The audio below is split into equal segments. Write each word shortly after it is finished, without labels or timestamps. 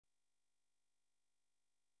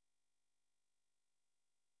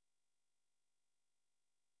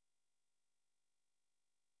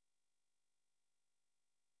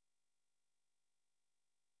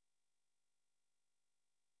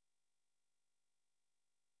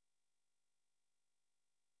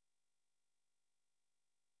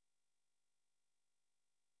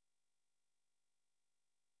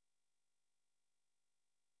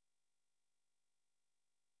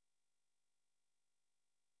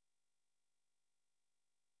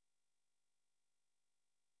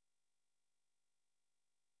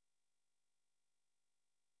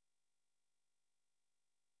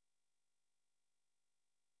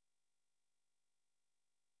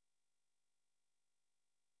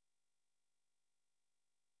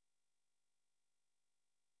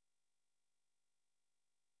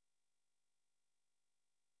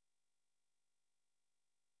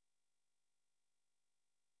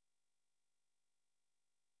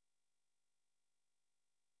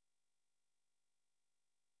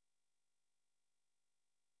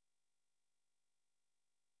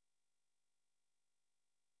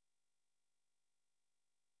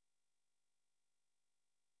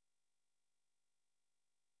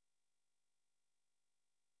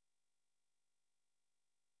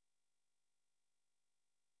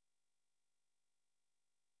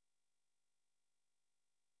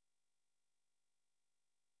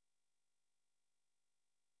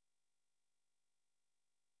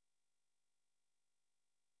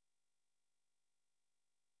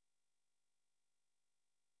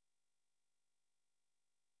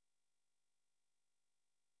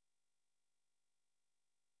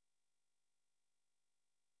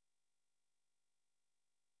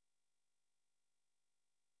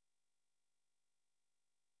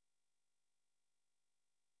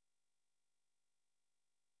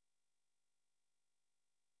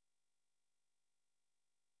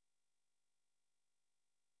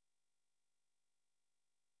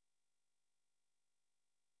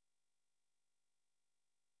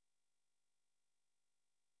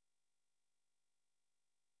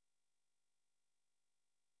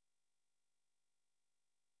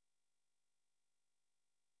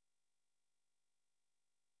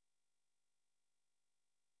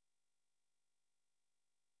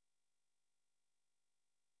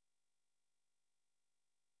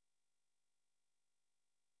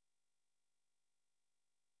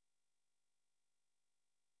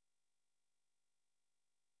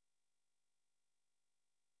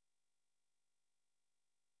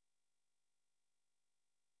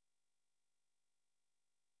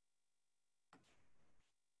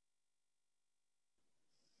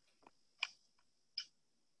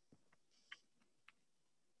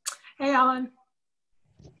Alan.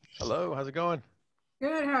 Hello, how's it going?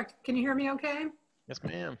 Good. Can you hear me okay? Yes,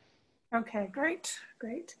 ma'am. Okay, great,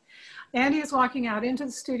 great. Andy is walking out into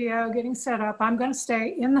the studio, getting set up. I'm going to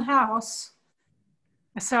stay in the house.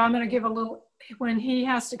 So I'm going to give a little, when he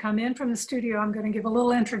has to come in from the studio, I'm going to give a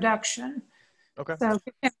little introduction. Okay. So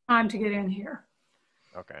give him time to get in here.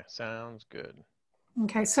 Okay, sounds good.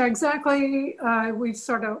 Okay, so exactly, we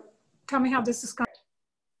sort of, tell me how this is going.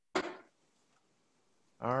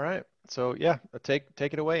 All right. So yeah, take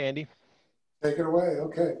it away, Andy. Take it away.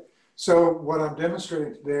 Okay. So what I'm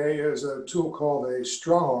demonstrating today is a tool called a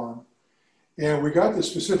strong arm. And we got this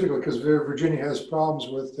specifically because Virginia has problems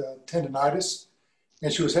with tendonitis,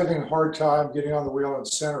 and she was having a hard time getting on the wheel and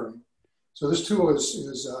centering. So this tool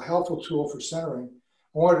is a helpful tool for centering.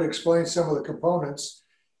 I wanted to explain some of the components.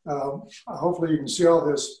 Hopefully you can see all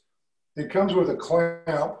this. It comes with a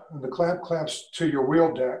clamp, and the clamp clamps to your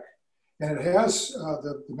wheel deck. And it has,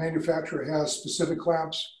 the manufacturer has specific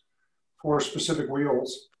clamps for specific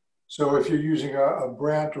wheels. So if you're using a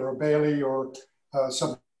Brent or a Bally or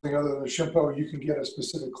something other than a Shimpo, you can get a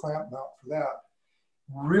specific clamp mount for that.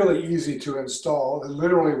 Really easy to install. It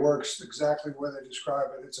literally works exactly the way they describe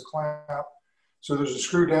it. It's a clamp. So there's a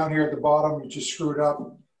screw down here at the bottom. You just screw it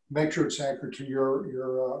up, make sure it's anchored to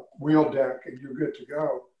your wheel deck, and you're good to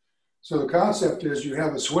go. So the concept is you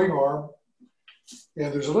have a swing arm,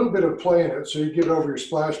 and there's a little bit of play in it, so you get it over your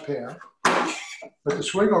splash pan. But the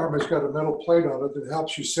swing arm has got a metal plate on it that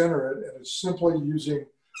helps you center it, and it's simply using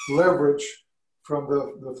leverage from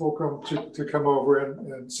the fulcrum to come over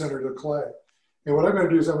and center the clay. And what I'm going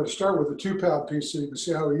to do is I'm going to start with a 2-pound piece so you can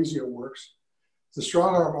see how easy it works. The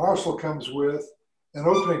strong arm also comes with an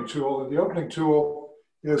opening tool, and the opening tool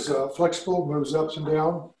is flexible, moves up and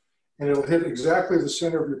down, and it'll hit exactly the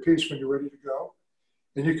center of your piece when you're ready to go.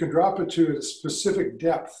 And you can drop it to a specific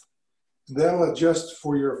depth, and that'll adjust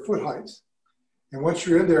for your foot height. And once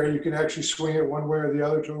you're in there, you can actually swing it one way or the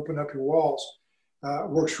other to open up your walls. It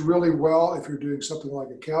works really well if you're doing something like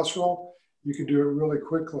a casserole. You can do it really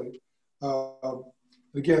quickly.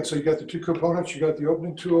 Again, so you got the two components. You got the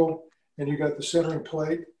opening tool, and you got the centering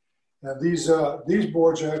plate. And these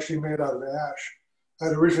boards are actually made out of ash.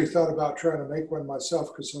 I'd originally thought about trying to make one myself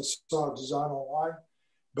because I saw a design online,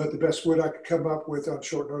 but the best wood I could come up with on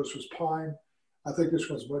short notice was pine. I think this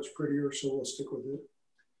one's much prettier, so we'll stick with it.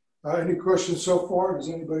 Any questions so far? Does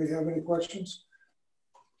anybody have any questions?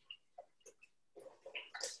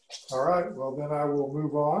 All right, well then I will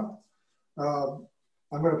move on.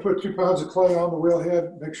 I'm going to put 2 pounds of clay on the wheel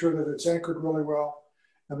head, make sure that it's anchored really well,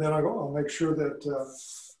 and then I'll make sure that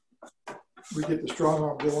we get the strong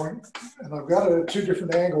arm going. And I've got it at 2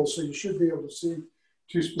 different angles, so you should be able to see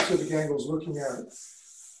 2 specific angles looking at it.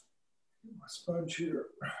 My sponge here.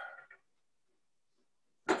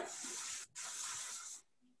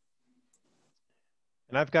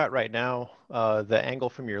 And I've got right now the angle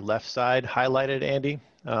from your left side highlighted, Andy.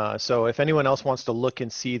 So if anyone else wants to look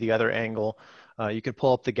and see the other angle, you could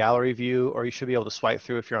pull up the gallery view, or you should be able to swipe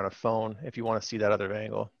through if you're on a phone if you want to see that other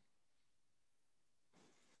angle.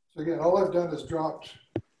 So again, all I've done is dropped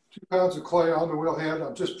 2 pounds of clay on the wheel head.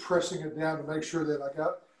 I'm just pressing it down to make sure that I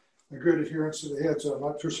got a good adherence to the head, so I'm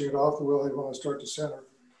not pushing it off the wheel head when I start to center.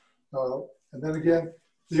 And then again,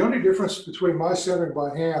 the only difference between my centering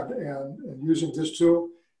by hand and using this tool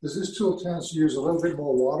is this tool tends to use a little bit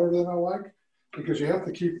more water than I like, because you have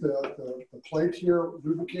to keep the plate here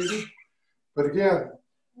lubricated. But again,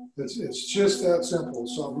 it's just that simple.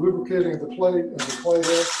 So I'm lubricating the plate and the clay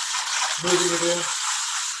head, moving it in.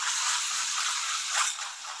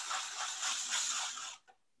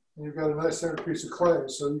 And you've got a nice centered piece of clay.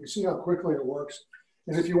 So you can see how quickly it works.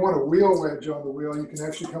 And if you want a wheel wedge on the wheel, you can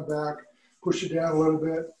actually come back, push it down a little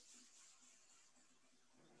bit,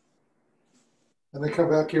 and then come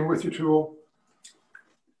back in with your tool.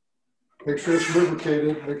 Make sure it's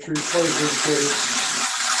lubricated, make sure your clay is lubricated.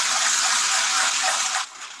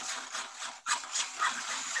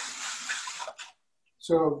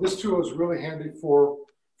 So this tool is really handy for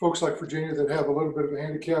folks like Virginia that have a little bit of a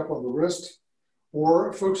handicap on the wrist,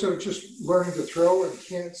 or folks that are just learning to throw and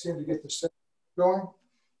can't seem to get the set going.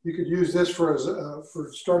 You could use this for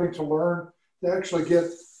starting to learn to actually get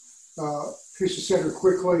pieces centered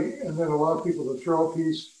quickly, and then allow people to throw a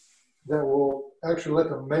piece that will actually let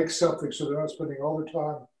them make something so they're not spending all their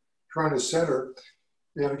time trying to center.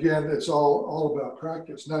 And again, it's all about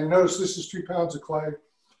practice. Now you notice this is 2 pounds of clay.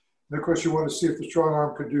 And of course you want to see if the strong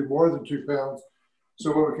arm can do more than 2 pounds.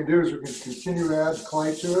 So what we can do is we can continue to add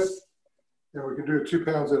clay to it, and we can do it 2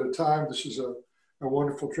 pounds at a time. This is a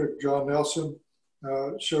wonderful trick John Nelson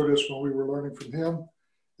showed us when we were learning from him.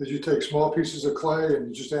 Is you take small pieces of clay and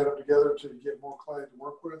you just add them together until you get more clay to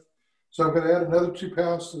work with. So I'm going to add another 2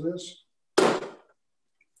 pounds to this.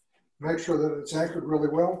 Make sure that it's anchored really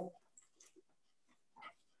well.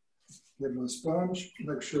 Give them a sponge.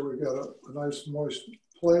 Make sure we've got a nice moist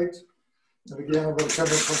plate. And again, I'm going to come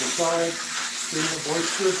in from the side, clean the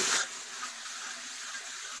moisture.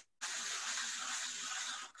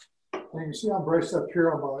 And you can see I'm braced up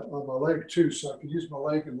here on my leg too, so I can use my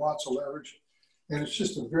leg and lots of leverage. And it's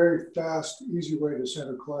just a very fast, easy way to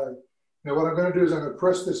center clay. Now what I'm going to do is I'm going to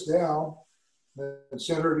press this down and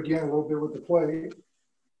center it again a little bit with the plate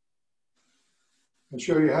and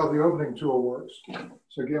show you how the opening tool works.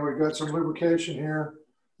 So again, we've got some lubrication here,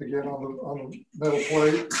 again on the metal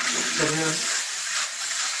plate. Come in.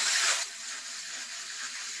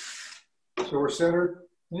 So we're centered.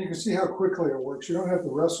 And you can see how quickly it works. You don't have to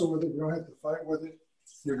wrestle with it. You don't have to fight with it.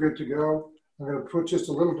 You're good to go. I'm going to put just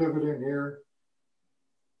a little divot in here.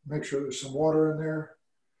 Make sure there's some water in there.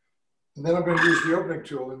 And then I'm going to use the opening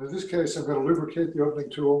tool. And in this case, I'm going to lubricate the opening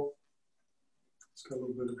tool. It's got a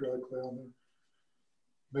little bit of dry clay on there.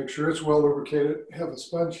 Make sure it's well lubricated. Have a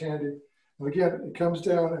sponge handy. And again, it comes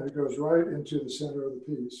down and it goes right into the center of the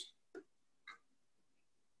piece.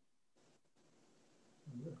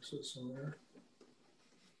 Mix this in there.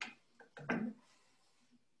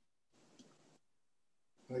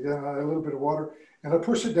 And again, I add a little bit of water. And I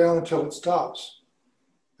push it down until it stops.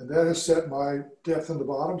 And that has set my depth in the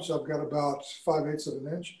bottom. So I've got about 5/8 of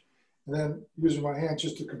an inch. And then using my hand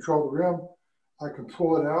just to control the rim, I can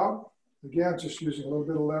pull it out. Again, just using a little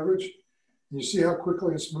bit of leverage. And you see how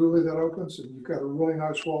quickly and smoothly that opens? And you've got a really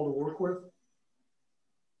nice wall to work with.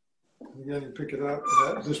 And again, you pick it up.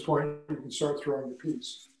 And at this point, you can start throwing the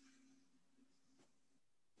piece.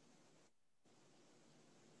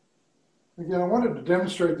 Again, I wanted to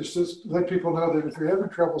demonstrate this, just to let people know that if you're having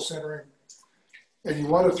trouble centering and you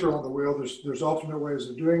want to throw on the wheel, there's alternate ways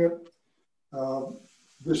of doing it.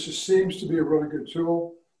 This just seems to be a really good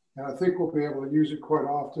tool. And I think we'll be able to use it quite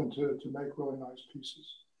often to make really nice pieces.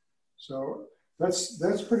 So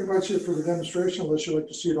that's pretty much it for the demonstration, unless you'd like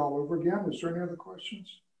to see it all over again. Is there any other questions?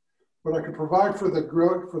 What I can provide for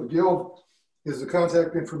the guild is the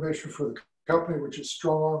contact information for the company, which is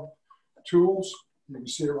Strong Arm Tools. You can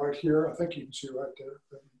see it right here. I think you can see it right there,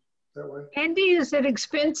 that way. Andy, is it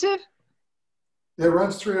expensive? It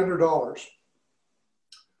runs $300.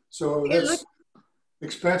 So that's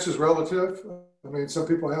expense is relative. I mean, some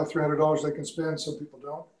people have $300 they can spend, some people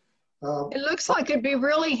don't. It looks like it'd be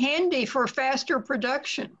really handy for faster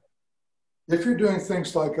production. If you're doing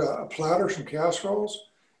things like a platter, some casseroles,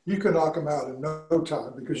 you can knock them out in no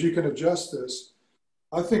time because you can adjust this.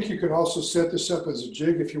 I think you can also set this up as a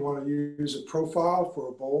jig if you want to use a profile for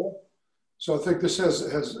a bowl. So I think this has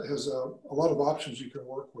a lot of options you can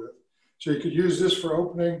work with. So you could use this for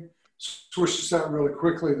opening, switch this out really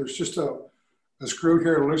quickly. There's just a screw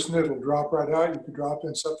here to loosen it. It'll drop right out. You can drop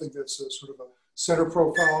in something that's a sort of a center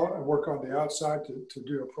profile and work on the outside to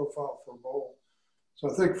do a profile for a bowl. So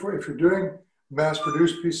I think if you're doing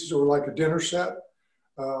mass-produced pieces or like a dinner set,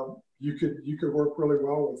 you could work really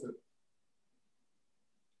well with it.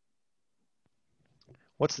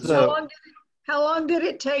 What's the? How long did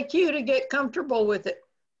it take you to get comfortable with it?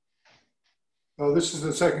 Oh, this is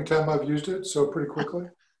the second time I've used it, so pretty quickly.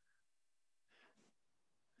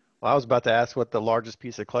 Well, I was about to ask what the largest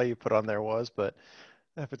piece of clay you put on there was, but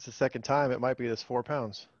if it's the second time, it might be this 4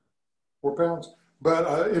 pounds. 4 pounds.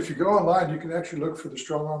 But if you go online, you can actually look for the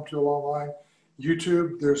Strong Arm tool online.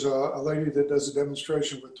 YouTube, there's a lady that does a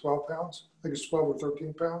demonstration with 12 pounds. I think it's 12 or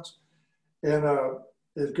 13 pounds. And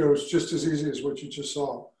it goes just as easy as what you just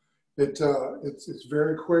saw. It's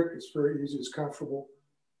very quick. It's very easy. It's comfortable.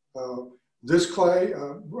 This clay,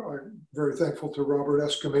 I'm very thankful to Robert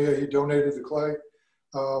Escamilla. He donated the clay.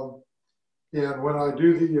 And when I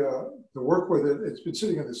do the work with it, it's been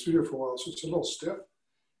sitting in the studio for a while, so it's a little stiff.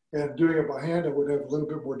 And doing it by hand, I would have a little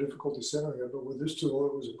bit more difficulty centering it, but with this tool,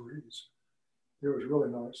 it was a breeze. It was really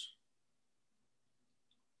nice.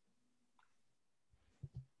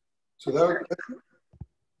 So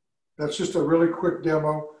that's just a really quick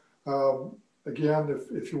demo. Again,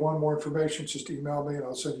 if you want more information, just email me and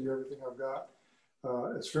I'll send you everything I've got.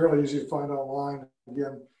 It's fairly easy to find online.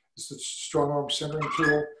 Again, it's the Strong Arm centering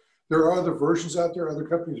tool. There are other versions out there. Other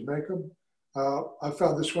companies make them. I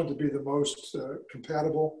found this one to be the most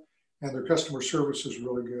compatible, and their customer service is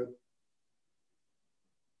really good.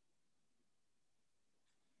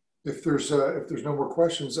 If there's no more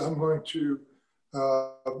questions, I'm going to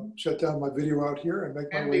shut down my video out here and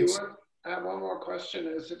make my way. I have one more question.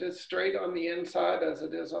 Is it as straight on the inside as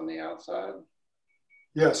it is on the outside?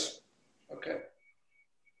 Yes. Okay.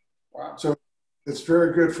 Wow. So it's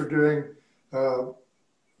very good for doing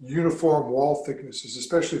uniform wall thicknesses,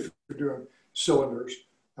 especially if you're doing cylinders.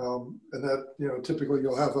 And that, typically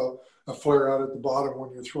you'll have a flare out at the bottom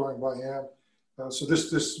when you're throwing by hand. So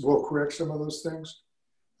this will correct some of those things.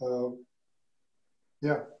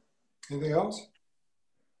 Yeah. Anything else?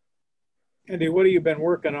 Andy, what have you been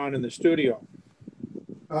working on in the studio?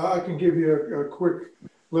 I can give you a quick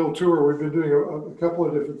little tour. We've been doing a couple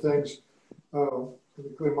of different things. Let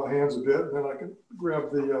me clean my hands a bit, and then I can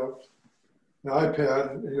grab the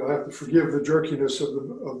iPad, and you'll have to forgive the jerkiness of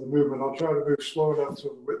the movement. I'll try to move slow enough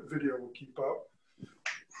so the video will keep up.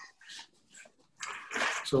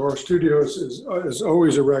 So our studio is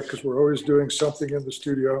always erect because we're always doing something in the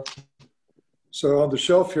studio. So on the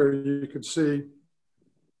shelf here, you can see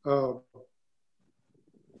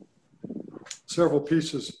several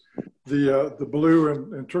pieces. The blue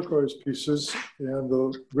and turquoise pieces and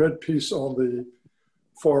the red piece on the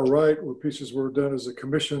far right were pieces were done as a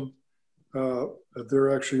commission.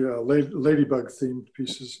 They're actually ladybug themed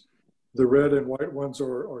pieces. The red and white ones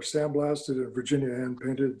are sandblasted, and Virginia hand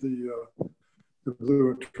painted the blue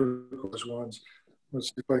and turquoise ones. Let's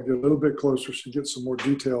see if I can get a little bit closer so you get some more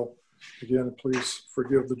detail. Again, please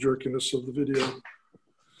forgive the jerkiness of the video.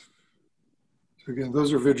 So again,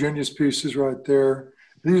 those are Virginia's pieces right there.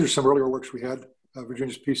 These are some earlier works we had,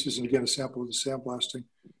 Virginia's pieces, and again, a sample of the sandblasting.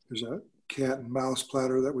 There's a cat and mouse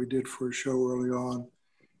platter that we did for a show early on.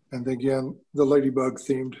 And again, the ladybug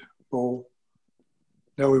themed bowl.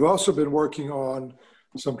 Now we've also been working on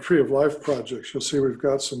some Tree of Life projects. You'll see we've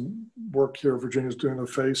got some work here. Virginia's doing a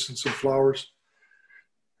face and some flowers.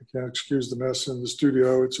 I can't excuse the mess in the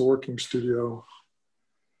studio. It's a working studio.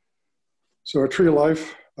 So our Tree of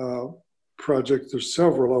Life project, there's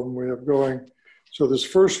several of them we have going. So this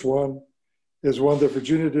first one is one that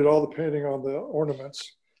Virginia did all the painting on the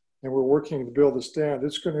ornaments, and we're working to build a stand.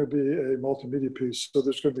 It's going to be a multimedia piece. So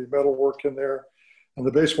there's going to be metal work in there, and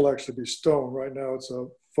the base will actually be stone. Right now it's a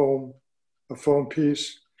foam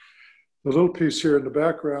piece. The little piece here in the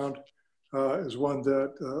background is one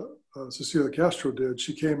that Cecilia Castro did.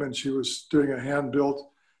 She came in, she was doing a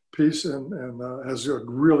hand-built piece and has a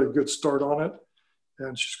really good start on it.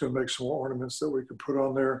 And she's going to make some more ornaments that we can put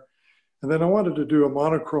on there. And then I wanted to do a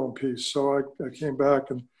monochrome piece. So I came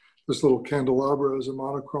back, and this little candelabra is a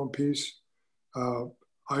monochrome piece. I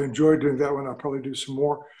enjoyed doing that one. I'll probably do some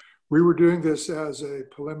more. We were doing this as a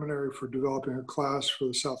preliminary for developing a class for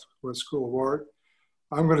the Southwest School of Art.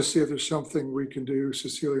 I'm going to see if there's something we can do,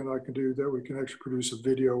 Cecilia and I can do, that we can actually produce a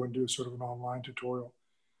video and do sort of an online tutorial.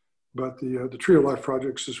 But the Tree of Life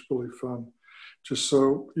projects is really fun. Just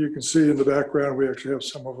so you can see in the background, we actually have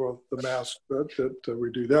some of the masks that we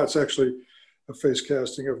do. That's actually a face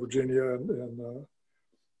casting of Virginia and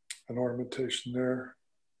an ornamentation there.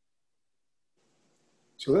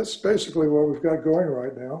 So that's basically what we've got going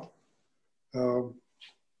right now.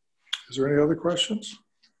 Is there any other questions?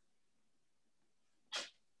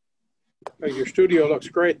 Your studio looks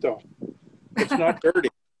great, though. It's not dirty.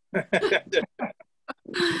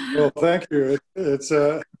 Well, thank you. It's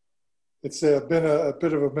been a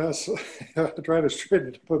bit of a mess. Trying to straighten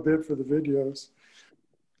it up a bit for the videos.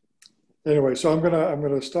 Anyway, so I'm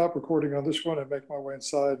gonna stop recording on this one and make my way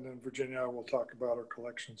inside, and then Virginia and I will talk about our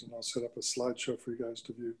collections, and I'll set up a slideshow for you guys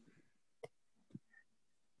to view.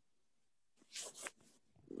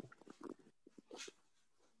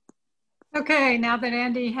 Okay, now that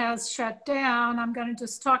Andy has shut down, I'm going to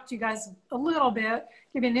just talk to you guys a little bit,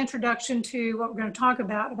 give you an introduction to what we're going to talk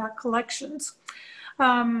about collections.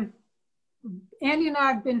 Andy and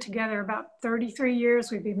I have been together about 33 years.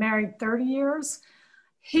 We've been married 30 years.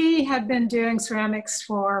 He had been doing ceramics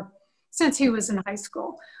since he was in high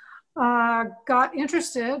school. Got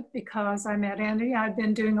interested because I met Andy. I'd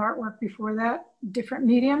been doing artwork before that, different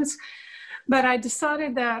mediums. But I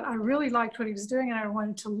decided that I really liked what he was doing and I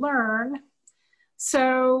wanted to learn.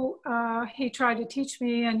 So he tried to teach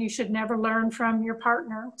me, and you should never learn from your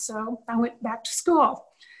partner. So I went back to school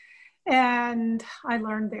and I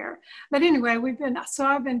learned there. But anyway,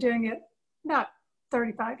 I've been doing it about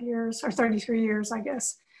 35 years or 33 years, I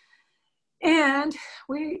guess. And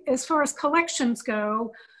as far as collections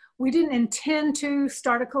go, we didn't intend to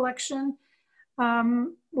start a collection.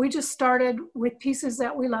 We just started with pieces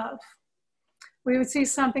that we love. We would see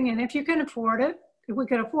something, and if we could afford it,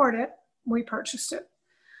 we purchased it.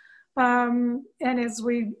 And as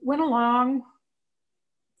we went along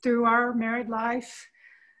through our married life,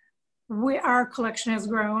 our collection has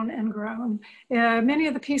grown and grown. Many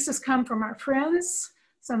of the pieces come from our friends.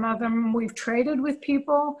 Some of them we've traded with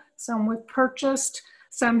people. Some we've purchased.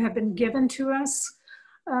 Some have been given to us.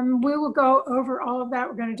 We will go over all of that.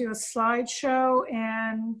 We're going to do a slideshow,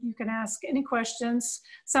 and you can ask any questions.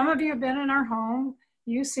 Some of you have been in our home,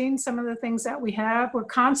 You've seen some of the things that we have. We're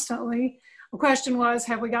constantly, the question was,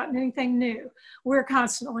 have we gotten anything new? We're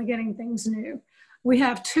constantly getting things new. We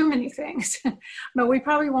have too many things, but we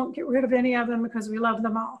probably won't get rid of any of them because we love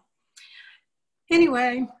them all.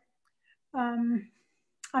 Anyway, I'm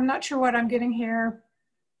not sure what I'm getting here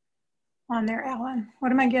on there, Alan.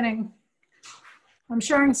 What am I getting? I'm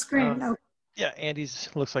sharing screen. Oh. Yeah, Andy's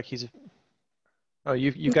looks like he's. Oh,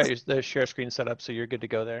 you've got the share screen set up, so you're good to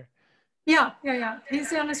go there. Yeah.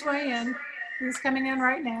 He's on his way in. He's coming in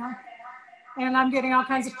right now, and I'm getting all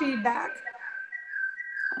kinds of feedback.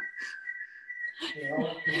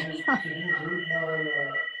 Yeah, can you read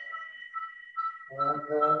my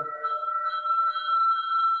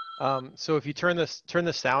iPad? So if you turn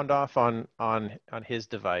the sound off on his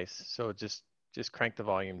device, so just crank the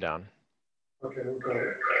volume down. Okay.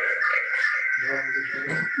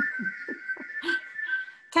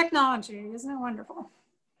 Technology, isn't it wonderful?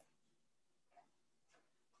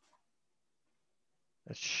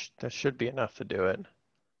 That should be enough to do it.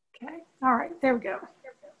 Okay, all right, there we go.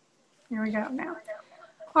 Here we go now.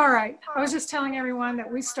 All right, I was just telling everyone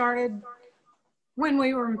that we started when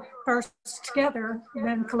we were first together,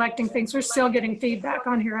 then collecting things. We're still getting feedback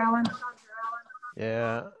on here, Alan.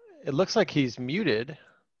 Yeah, it looks like he's muted.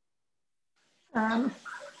 I'm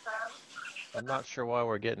not sure why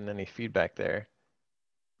we're getting any feedback there.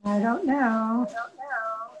 I don't know.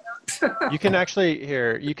 You can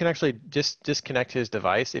actually just disconnect his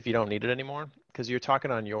device if you don't need it anymore, because you're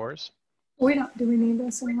talking on yours. Do we need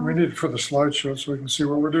this anymore? We need it for the slideshow so we can see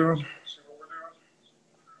what we're doing.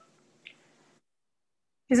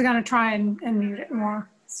 He's going to try and mute it more.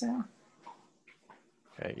 So.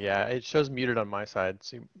 Okay, yeah, it shows muted on my side,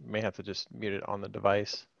 so you may have to just mute it on the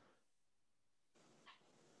device.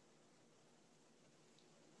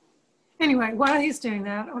 Anyway, while he's doing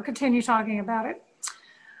that, I'll continue talking about it.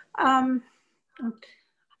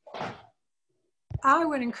 I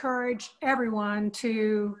would encourage everyone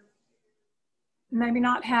to maybe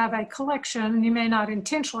not have a collection. You may not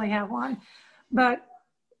intentionally have one, but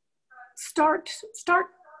start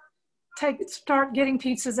getting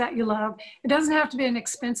pieces that you love. It doesn't have to be an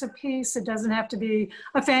expensive piece. It doesn't have to be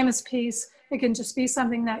a famous piece. It can just be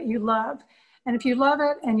something that you love. And if you love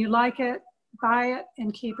it and you like it, buy it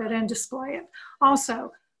and keep it and display it.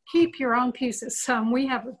 Also, keep your own pieces. We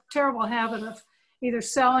have a terrible habit of either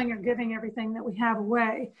selling or giving everything that we have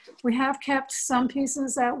away. We have kept some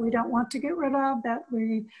pieces that we don't want to get rid of, that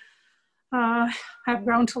we have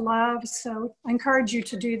grown to love. So I encourage you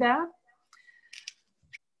to do that.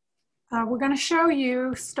 We're going to show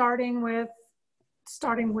you, starting with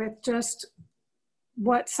just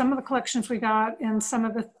what some of the collections we got and some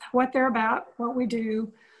of what they're about, what we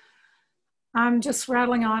do. I'm just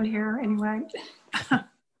rattling on here anyway.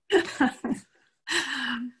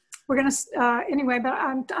 We're going to anyway, but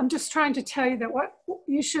I'm just trying to tell you that what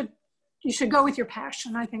you should go with your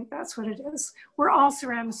passion. I think that's what it is. We're all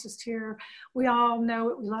ceramicists here. We all know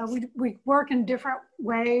what we love. We work in different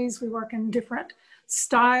ways. We work in different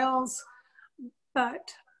styles,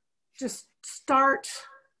 but just start.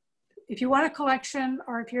 If you want a collection,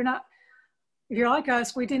 or if you're like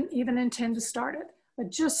us, we didn't even intend to start it, but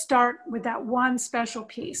just start with that one special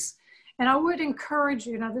piece. And I would encourage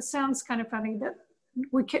you, now this sounds kind of funny, but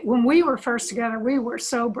when we were first together, we were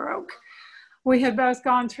so broke. We had both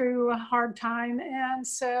gone through a hard time, and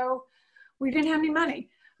so we didn't have any money.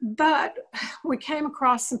 But we came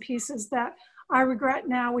across some pieces that I regret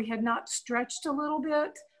now we had not stretched a little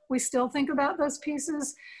bit. We still think about those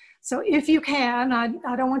pieces. So if you can,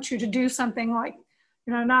 I don't want you to do something like,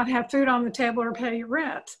 not have food on the table or pay your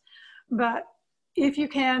rent. But if you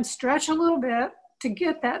can, stretch a little bit to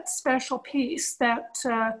get that special piece that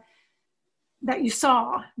you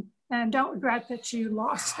saw, and don't regret that you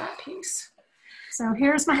lost that piece. So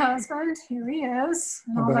here's my husband. Here he is.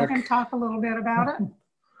 And I'll let him talk a little bit about it.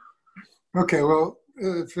 Okay, well,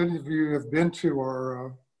 if any of you have been to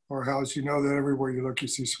our house, you know that everywhere you look, you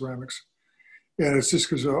see ceramics. And it's just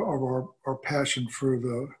because of our passion for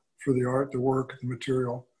the art, the work, the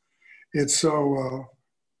material. It's so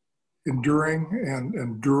enduring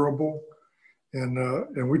and durable.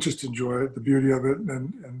 And we just enjoy it, the beauty of it,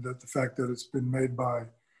 and the fact that it's been made by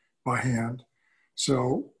hand.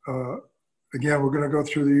 So again, we're going to go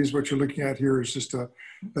through these. What you're looking at here is just a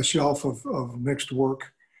shelf of mixed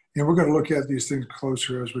work. And we're going to look at these things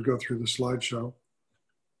closer as we go through the slideshow.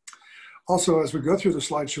 Also, as we go through the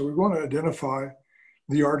slideshow, we want to identify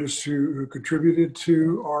the artists who contributed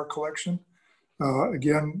to our collection.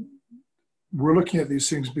 Again, we're looking at these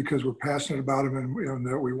things because we're passionate about them, and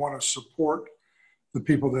that we want to support the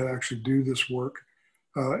people that actually do this work.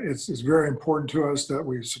 It's very important to us that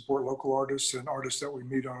we support local artists and artists that we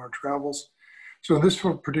meet on our travels. So in this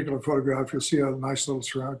particular photograph, you'll see a nice little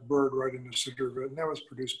ceramic bird right in the center of it, and that was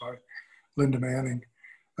produced by Linda Manning.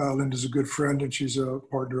 Linda's a good friend, and she's a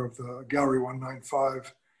partner of the Gallery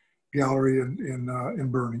 195 gallery in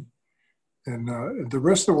Bernie. And the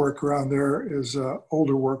rest of the work around there is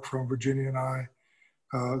older work from Virginia and I,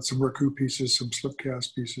 some raku pieces, some slip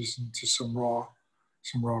cast pieces, and just some raw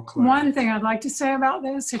clay. One thing I'd like to say about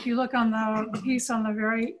this, if you look on the piece on the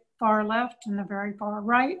very far left and the very far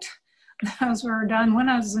right, those were done when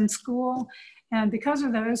I was in school. And because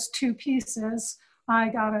of those two pieces, I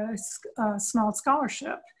got a small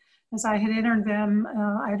scholarship, as I had entered them.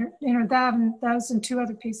 I entered that and those in two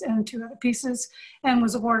other pieces, and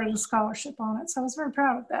was awarded a scholarship on it. So I was very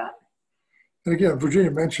proud of that. And again,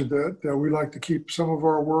 Virginia mentioned that we like to keep some of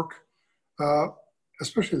our work,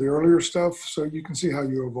 especially the earlier stuff, so you can see how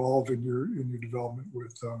you evolve in your development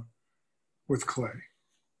with clay.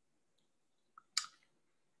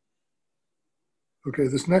 Okay,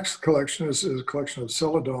 this next collection is a collection of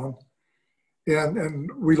celadon.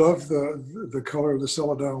 And we love the color of the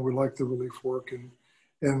celadon. We like the relief work.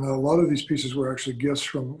 And a lot of these pieces were actually gifts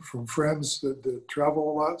from friends that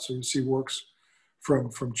travel a lot. So you see works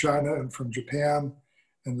from China and from Japan.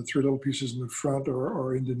 And the three little pieces in the front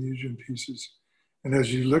are Indonesian pieces. And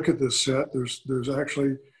as you look at this set, there's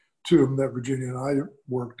actually two of them that Virginia and I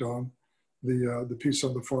worked on. The piece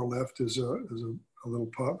on the far left is a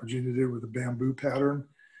little pot Virginia did with a bamboo pattern.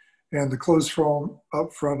 And the closed foam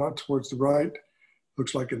up front, up towards the right,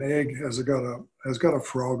 looks like an egg. Has got a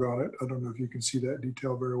frog on it. I don't know if you can see that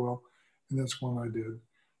detail very well. And that's one I did.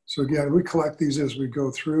 So again, we collect these as we go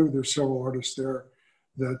through. There's several artists there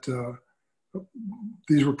that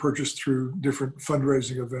these were purchased through different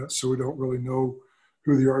fundraising events. So we don't really know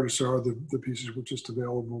who the artists are. The pieces were just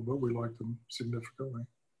available, but we like them significantly.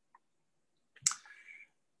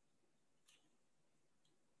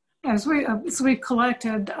 As we've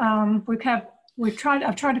collected, I've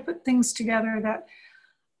tried to put things together that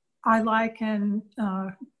I like and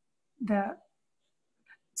that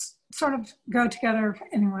sort of go together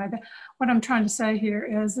anyway. What I'm trying to say here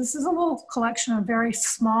is this is a little collection of very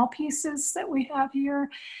small pieces that we have here,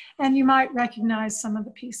 and you might recognize some of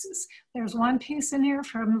the pieces. There's one piece in here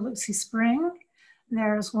from Lucy Spring.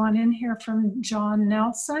 There's one in here from John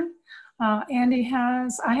Nelson. I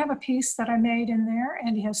have a piece that I made in there.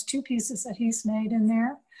 Andy has two pieces that he's made in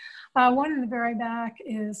there. One in the very back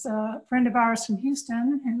is a friend of ours from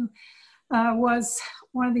Houston who was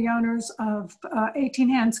one of the owners of 18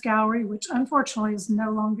 Hands Gallery, which unfortunately is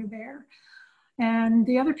no longer there. And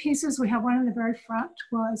the other pieces, we have one in the very front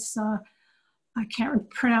was, I can't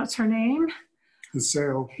pronounce her name.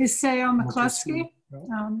 Hisao McCluskey.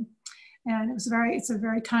 And it's a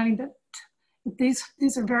very tiny bit. These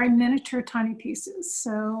are very miniature, tiny pieces.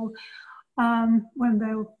 So I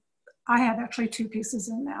have actually two pieces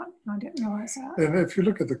in that. I didn't realize that. And if you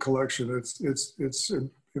look at the collection, it's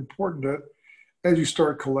important that as you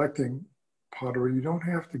start collecting pottery, you don't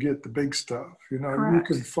have to get the big stuff. You know, Correct.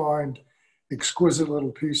 You can find exquisite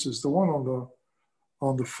little pieces. The one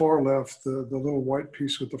on the far left, the little white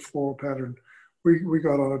piece with the floral pattern, we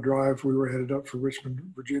got on a drive. We were headed up for Richmond,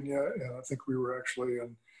 Virginia, and I think we were actually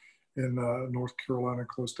in North Carolina,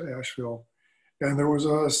 close to Asheville. And there was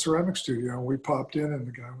a ceramic studio, and we popped in, and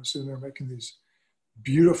the guy was sitting there making these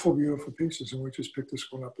beautiful, beautiful pieces, and we just picked this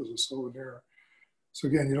one up as a souvenir. So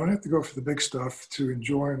again, you don't have to go for the big stuff to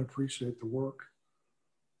enjoy and appreciate the work.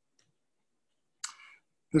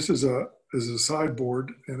 This is a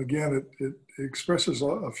sideboard, and again, it expresses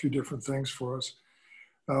a few different things for us.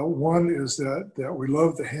 One is that we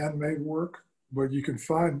love the handmade work, but you can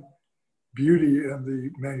find beauty in the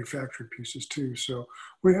manufactured pieces too. So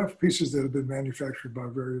we have pieces that have been manufactured by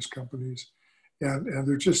various companies, and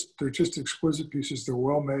they're just exquisite pieces. They're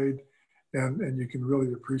well made, and you can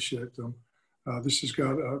really appreciate them. This has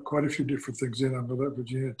got quite a few different things in. I'm going to let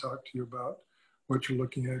Virginia talk to you about what you're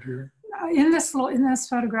looking at here. In this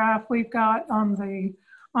photograph, we've got on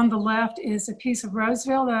the left is a piece of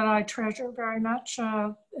Roseville that I treasure very much,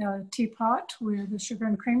 a teapot with the sugar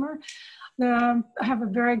and creamer. I have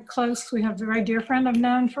we have a very dear friend I've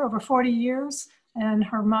known for over 40 years, and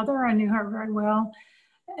her mother, I knew her very well.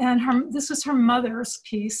 And this was her mother's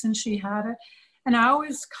piece, and she had it. And I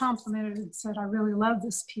always complimented and said, I really love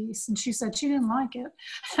this piece. And she said she didn't like it.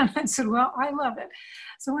 And I said, well, I love it.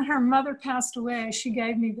 So when her mother passed away, she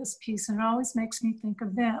gave me this piece, and it always makes me think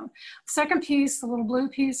of them. The second piece, the little blue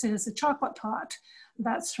piece, is a chocolate pot.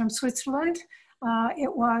 That's from Switzerland.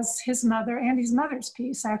 It was Andy's mother's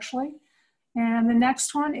piece, actually. And the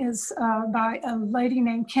next one is by a lady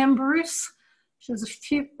named Kim Bruce. She was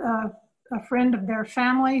a friend of their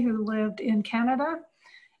family who lived in Canada.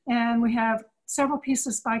 And we have several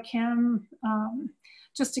pieces by Kim,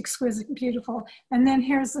 just exquisite and beautiful. And then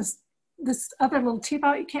here's this other little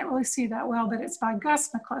teapot. You can't really see that well, but it's by Gus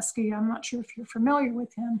McCluskey. I'm not sure if you're familiar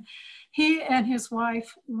with him. He and his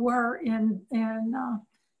wife were in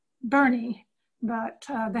Bernie, but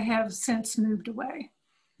they have since moved away.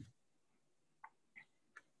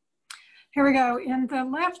 Here we go. In the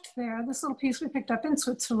left there, this little piece we picked up in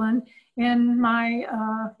Switzerland in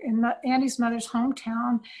Andy's mother's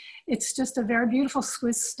hometown. It's just a very beautiful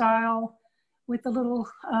Swiss style with the little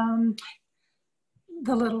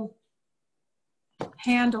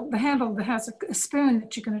handle, the handle that has a spoon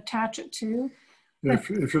that you can attach it to. Yeah,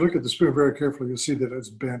 if you look at the spoon very carefully, you'll see that it's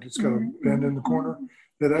bent. It's got a bend in the corner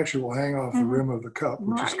that actually will hang off the rim of the cup,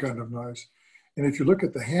 which is kind of nice. And if you look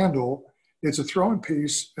at the handle, it's a throwing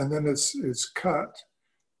piece, and then it's cut.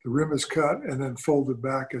 The rim is cut and then folded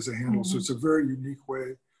back as a handle. So it's a very unique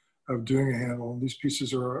way of doing a handle. And these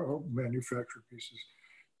pieces are manufactured pieces,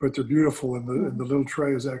 but they're beautiful. And the little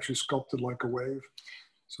tray is actually sculpted like a wave.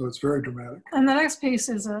 So it's very dramatic. And the next piece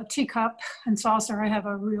is a teacup and saucer.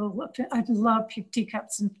 I love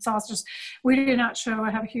teacups and saucers. We do not show, I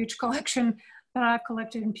have a huge collection that I've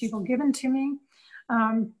collected and people given to me.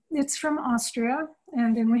 It's from Austria.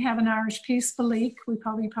 And then we have an Irish piece, Ballys. We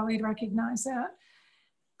probably recognize that.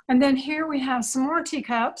 And then here we have some more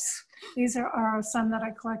teacups. These are some that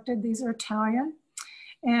I collected. These are Italian.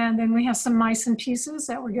 And then we have some Meissen pieces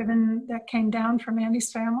that were given, that came down from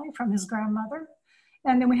Andy's family, from his grandmother.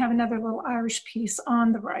 And then we have another little Irish piece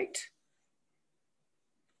on the right.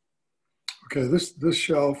 Okay, this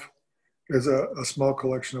shelf is a small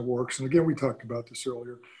collection of works. And again, we talked about this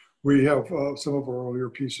earlier. We have some of our earlier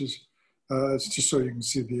pieces. It's just so you can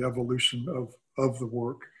see the evolution of the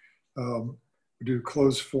work. We do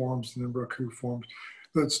closed forms and then raku forms.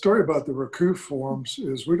 The story about the raku forms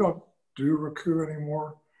is we don't do raku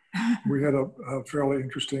anymore. We had a fairly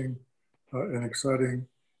interesting and exciting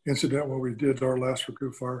incident when we did our last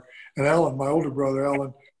raku fire. And Alan, my older brother,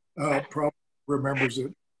 Alan, probably remembers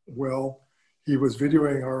it well. He was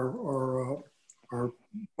videoing our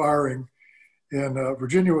firing, and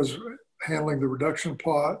Virginia was handling the reduction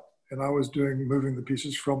pot, and I was moving the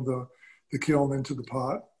pieces from the kiln into the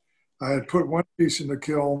pot. I had put one piece in the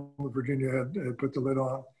kiln, Virginia had put the lid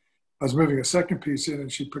on. I was moving a second piece in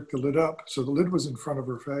and she picked the lid up. So the lid was in front of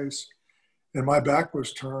her face and my back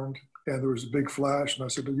was turned and there was a big flash. And I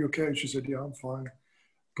said, "Are you okay?" And she said, "Yeah, I'm fine."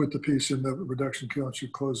 Put the piece in the reduction kiln, she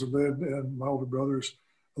closed the lid, and my older brother's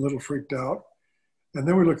a little freaked out. And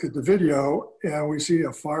then we looked at the video and we see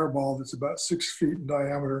a fireball that's about 6 feet in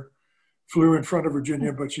diameter flew in front of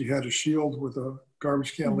Virginia, but she had a shield with a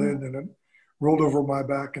garbage can lid and it rolled over my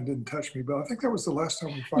back and didn't touch me. But I think that was the last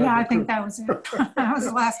time we fired. Yeah, I think that was it. That was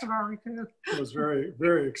the last of our raku. It was very,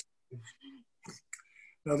 very exciting.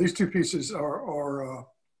 Now these two pieces are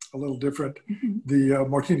a little different. The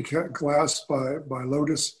Martini glass by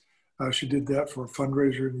Lotus. She did that for a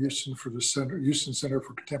fundraiser in Houston for the Houston Center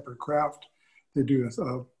for Contemporary Craft. They do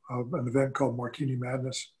an event called Martini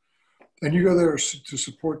Madness. And you go there to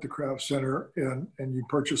support the craft center and you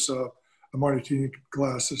purchase a Martini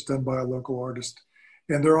glass that's done by a local artist.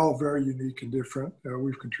 And they're all very unique and different.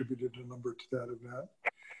 We've contributed a number to that event.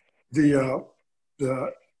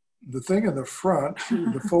 The thing in the front,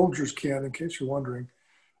 the Folgers can, in case you're wondering,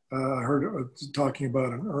 I heard talking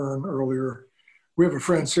about an urn earlier. We have a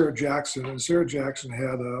friend, Sarah Jackson, and Sarah Jackson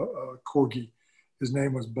had a corgi. His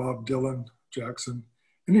name was Bob Dylan Jackson,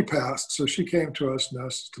 and he passed. So she came to us and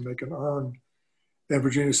asked us to make an urn. And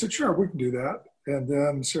Virginia said, "Sure, we can do that." And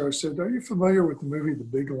then Sarah said, "Are you familiar with the movie The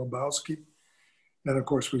Big Lebowski?" And of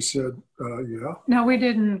course we said, "Yeah." No, we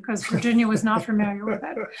didn't, because Virginia was not familiar with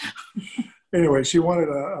it. Anyway, she wanted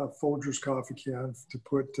a Folgers coffee can to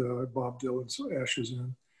put Bob Dylan's ashes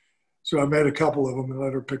in. So I made a couple of them and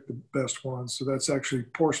let her pick the best ones. So that's actually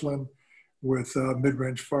porcelain with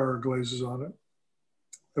mid-range fire glazes on it.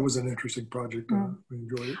 It was an interesting project. We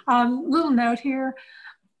enjoyed it. Little note here.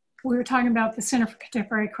 We were talking about the Center for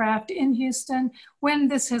Contemporary Craft in Houston. When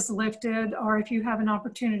this has lifted, or if you have an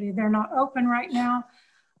opportunity, they're not open right now,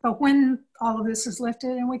 but when all of this is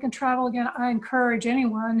lifted and we can travel again, I encourage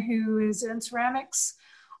anyone who is in ceramics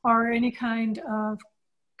or any kind of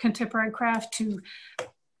contemporary craft to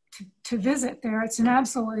visit there. It's an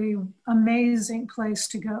absolutely amazing place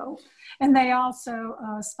to go. And they also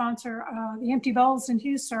sponsor the Empty Bowls in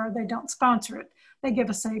Houston, or they don't sponsor it. They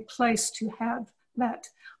give us a place to have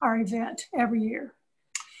our event every year.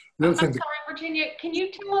 I'm sorry, Virginia, can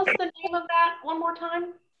you tell us the name of that one more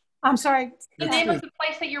time? I'm sorry? The name of the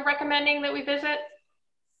place that you're recommending that we visit?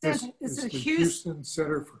 It's a the Houston. Houston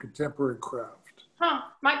Center for Contemporary Craft. Huh,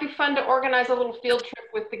 might be fun to organize a little field trip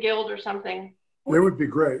with the guild or something. That would be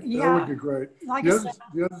great. Yeah. That would be great. Like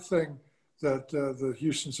The other thing that the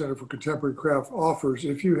Houston Center for Contemporary Craft offers,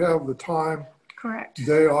 if you have the time, correct.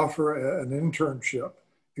 they offer an internship.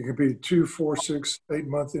 It can be 2, 4, 6,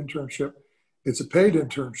 8-month internship. It's a paid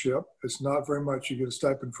internship. It's not very much. You get a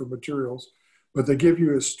stipend for materials, but they give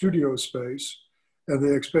you a studio space and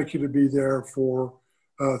they expect you to be there for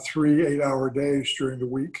 3 8-hour days during the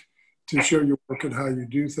week to show your work and how you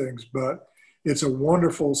do things. But it's a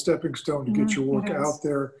wonderful stepping stone to get your work out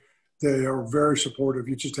there. They are very supportive.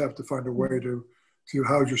 You just have to find a way to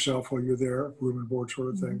house yourself while you're there, room and board sort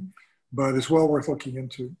of thing. But it's well worth looking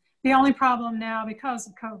into. The only problem now because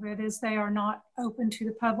of COVID is they are not open to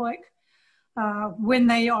the public. When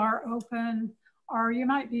they are open, or you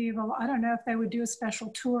might be able, I don't know if they would do a special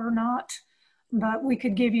tour or not, but we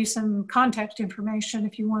could give you some contact information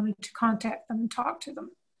if you wanted to contact them and talk to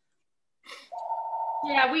them.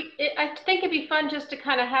 Yeah, I think it'd be fun just to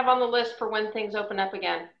kind of have on the list for when things open up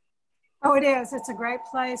again. Oh, it is. It's a great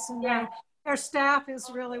place. And their staff is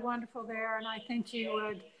really wonderful there. And I think you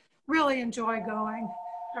would really enjoy going.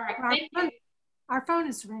 All right, thank you. Our phone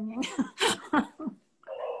is ringing.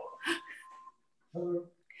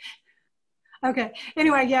 Okay.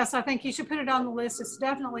 Anyway, yes, I think you should put it on the list. It's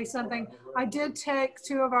definitely something. I did take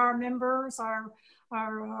 2 of our members.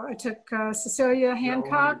 I took Cecilia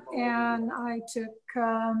Hancock, and I took,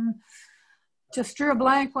 just drew a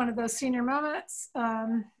blank, one of those senior moments,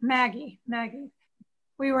 Maggie.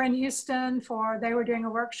 We were in Houston they were doing a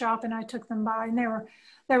workshop, and I took them by, and they were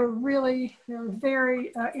very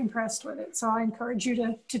impressed with it. So I encourage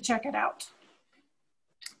you to check it out.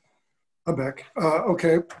 I'm back.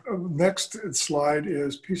 Okay, next slide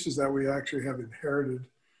is pieces that we actually have inherited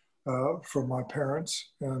from my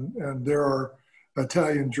parents, and there are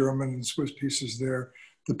Italian, German, and Swiss pieces there.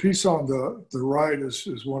 The piece on the right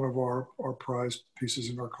is one of our prized pieces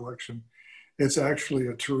in our collection. It's actually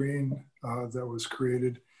a terrine that was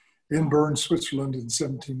created in Bern, Switzerland in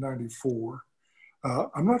 1794.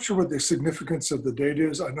 I'm not sure what the significance of the date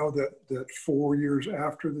is. I know that 4 years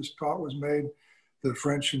after this pot was made, the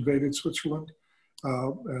French invaded Switzerland,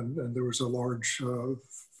 and there was a large,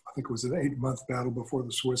 I think it was an 8-month battle before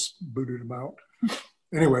the Swiss booted them out.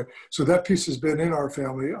 Anyway, so that piece has been in our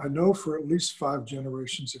family, I know, for at least 5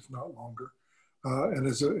 generations, if not longer, and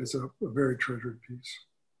is a very treasured piece.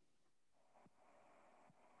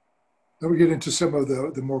 Then we get into some of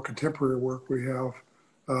the more contemporary work we have.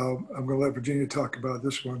 I'm going to let Virginia talk about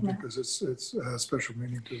this one because it has special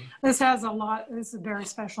meaning to me. This has this is a very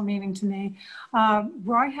special meaning to me.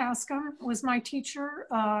 Roy Haskam was my teacher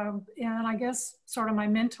and I guess sort of my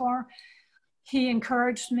mentor. He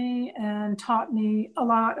encouraged me and taught me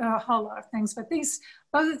a whole lot of things, but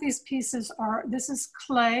both of these pieces this is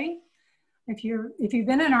clay. If you've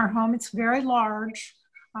been in our home, it's very large.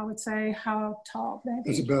 I would say how tall, maybe?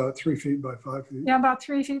 It's about 3 feet by 5 feet. Yeah, about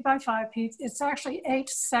 3 feet by 5 feet. It's actually 8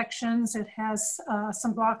 sections. It has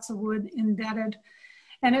some blocks of wood embedded,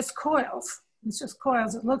 and it's coils. It's just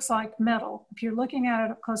coils. It looks like metal. If you're looking at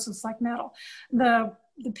it up close, it's like metal. The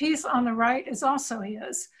piece on the right is also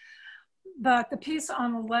his, but the piece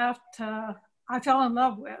on the left, I fell in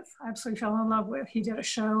love with. I absolutely fell in love with. He did a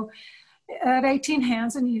show at 18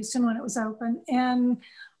 Hands in Houston when it was open, and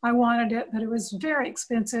I wanted it, but it was very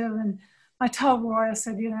expensive. And I told Roy, I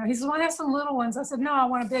said, he said, well, I have some little ones. I said, no, I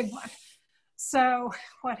want a big one. So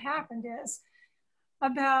what happened is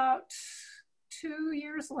about 2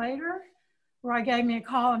 years later, Roy gave me a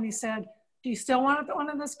call and he said, do you still want one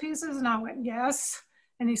of those pieces? And I went, yes.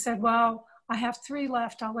 And he said, well, I have 3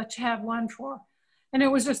 left. I'll let you have one for. And it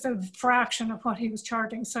was just a fraction of what he was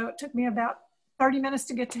charging. So it took me about 30 minutes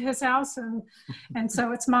to get to his house, and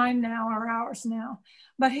so it's mine now, or ours now.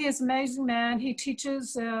 But he is an amazing man. He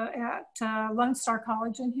teaches at Lone Star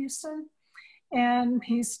College in Houston, and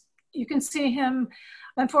you can see him.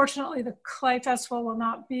 Unfortunately, the Clay Festival will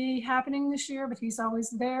not be happening this year, but he's always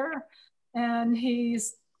there, and he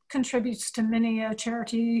contributes to many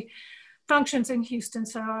charity functions in Houston.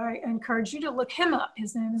 So I encourage you to look him up.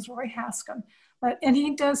 His name is Roy Haskam, and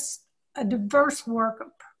he does a diverse work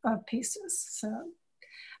of pieces. So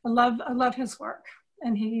I love his work,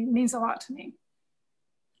 and he means a lot to me.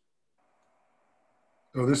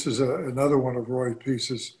 So this is another one of Roy's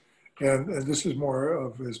pieces, and this is more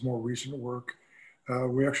of his more recent work.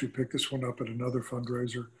 We actually picked this one up at another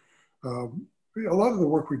fundraiser. A lot of the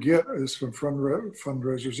work we get is from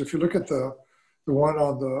fundraisers. If you look at the one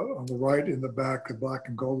on the right in the back, the black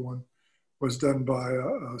and gold one, was done by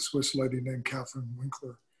a Swiss lady named Catherine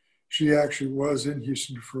Winkler. She actually was in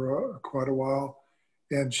Houston for quite a while,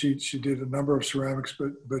 and she did a number of ceramics,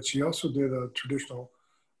 but she also did a traditional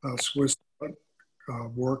Swiss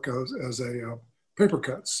work as a paper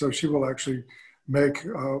cuts. So she will actually make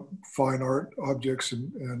fine art objects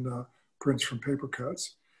and prints from paper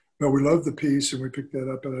cuts. But we loved the piece, and we picked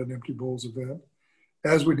that up at an Empty Bowls event,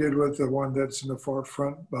 as we did with the one that's in the far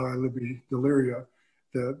front by Libby Deliria,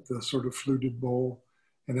 the sort of fluted bowl.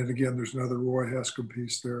 And then again, there's another Roy Haskell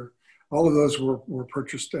piece there. All of those were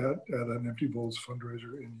purchased at an Empty Bowls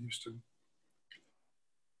fundraiser in Houston.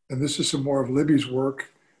 And this is some more of Libby's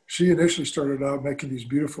work. She initially started out making these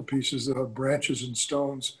beautiful pieces of branches and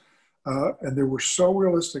stones, and they were so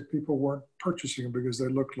realistic, people weren't purchasing them because they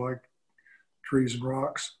looked like trees and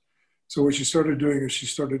rocks. So what she started doing is she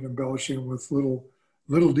started embellishing with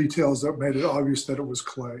little details that made it obvious that it was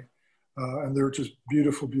clay. And they were just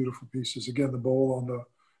beautiful, beautiful pieces. Again, the bowl on the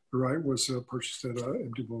right was purchased at an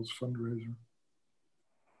Empty Bowls fundraiser.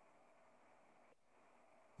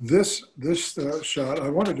 This shot, I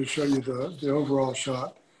wanted to show you the overall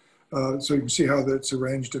shot so you can see how that's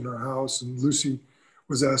arranged in our house. And Lucy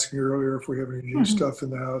was asking earlier if we have any new stuff in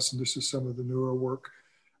the house, and this is some of the newer work.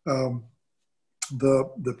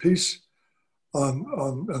 The piece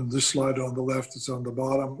on this slide on the left, it's on the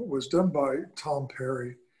bottom, was done by Tom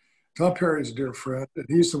Perry. Tom Perry is a dear friend, and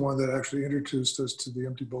he's the one that actually introduced us to the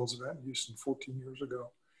Empty Bowls event in Houston 14 years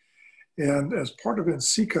ago. And as part of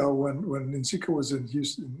NCECA, when NCECA was in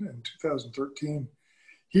Houston in 2013,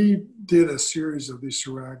 he did a series of these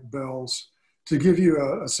ceramic bells to give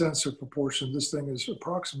you a sense of proportion. This thing is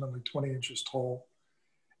approximately 20 inches tall,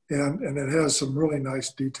 and it has some really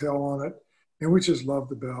nice detail on it. And we just love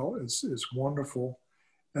the bell. It's wonderful.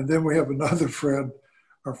 And then we have another friend,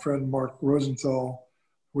 our friend Mark Rosenthal.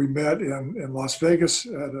 We met in Las Vegas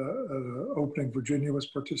at an opening Virginia was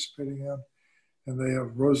participating in. And they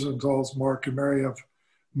have Rosenthal's, Mark and Mary have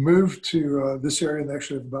moved to this area, and they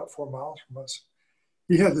actually live about 4 miles from us.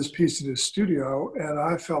 He had this piece in his studio, and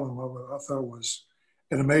I fell in love with it. I thought it was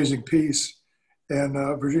an amazing piece. And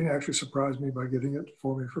Virginia actually surprised me by getting it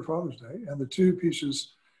for me for Father's Day. And the two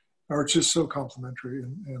pieces are just so complementary.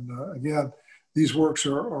 And again, these works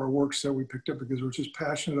are works that we picked up because we're just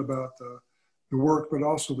passionate about the work, but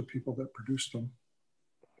also the people that produced them.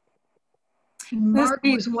 Mark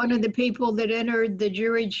was one of the people that entered the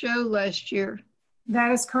juried show last year.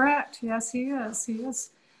 That is correct. Yes, he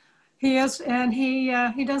is. He is, and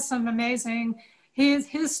he does some amazing.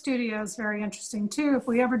 His studio is very interesting too. If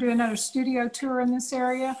we ever do another studio tour in this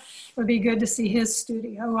area, it would be good to see his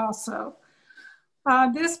studio also.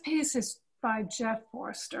 This piece is by Jeff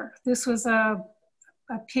Forster. This was a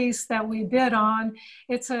piece that we bid on.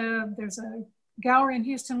 There's a gallery in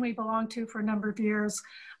Houston we belonged to for a number of years,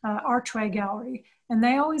 Archway Gallery, and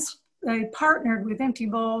they partnered with Empty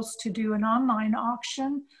Bowls to do an online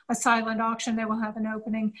auction, a silent auction. They will have an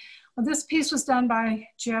opening. Well, this piece was done by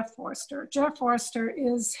Jeff Forster. Jeff Forster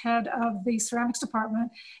is head of the ceramics department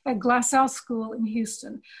at Glassell School in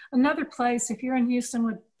Houston. Another place, if you're in Houston,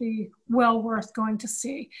 would be well worth going to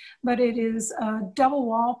see. But it is a double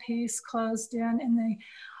wall piece closed in, and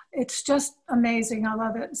it's just amazing. I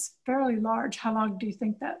love it. It's fairly large. How long do you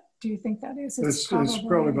think that is? It's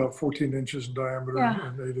probably about 14 inches in diameter, yeah,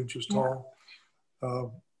 and 8 inches tall. Yeah.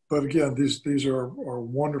 But again, these are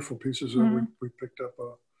wonderful pieces that we picked up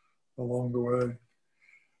along the way.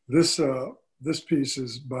 This piece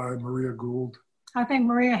is by Maria Gould. I think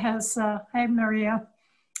Maria has, hey Maria,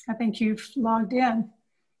 I think you've logged in.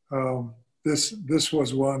 This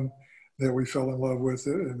was one that we fell in love with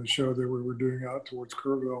in the show that we were doing out towards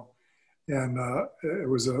Kerrville. And it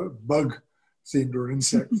was a bug themed or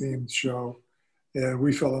insect themed show. And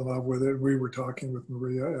we fell in love with it. We were talking with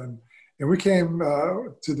Maria, and we came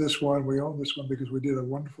to this one. We own this one because we did a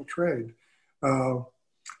wonderful trade.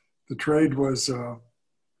 The trade was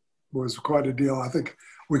quite a deal. I think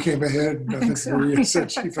we came ahead, and I think so. Maria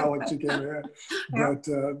said she felt like she came ahead. Yeah.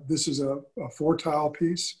 But this is a 4-tile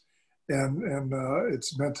piece, and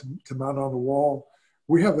it's meant to mount on the wall.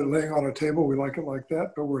 We have it laying on a table. We like it like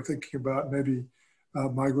that, but we're thinking about maybe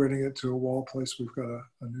migrating it to a wall place. We've got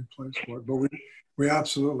a new place for it, but we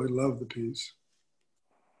absolutely love the piece.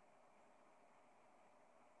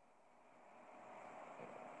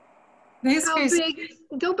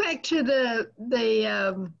 Go back to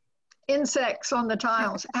the insects on the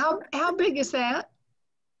tiles. How big is that?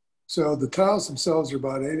 So the tiles themselves are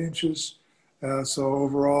about 8 inches. So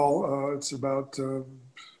overall, it's about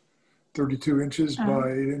 32 inches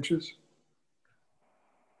by 8 inches.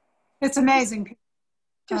 It's amazing.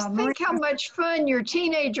 Just think how much fun your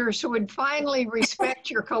teenagers would finally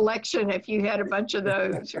respect your collection if you had a bunch of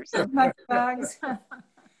those or something.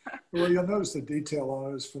 Well, you'll notice the detail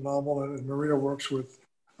on it is phenomenal, and Maria works with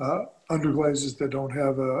underglazes that don't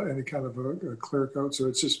have any kind of a clear coat. So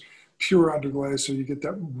it's just pure underglaze. So you get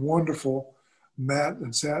that wonderful matte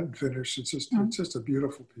and satin finish. It's just a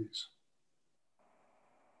beautiful piece.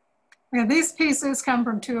 Yeah, these pieces come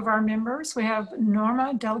from two of our members. We have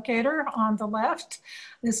Norma Delicator on the left.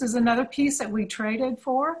 This is another piece that we traded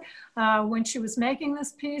for when she was making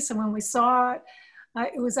this piece. And when we saw it,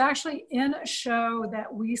 it was actually in a show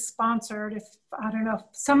that we sponsored. I don't know if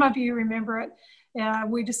some of you remember it.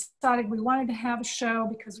 We decided we wanted to have a show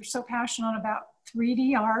because we're so passionate about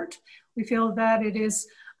 3D art. We feel that it is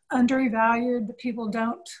undervalued, that people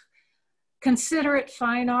don't consider it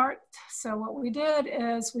fine art. So what we did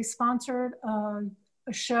is we sponsored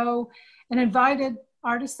a show and invited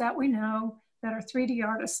artists that we know that are 3D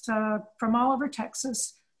artists from all over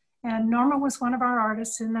Texas. And Norma was one of our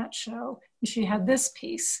artists in that show. And she had this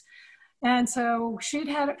piece. And so she'd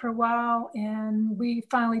had it for a while, and we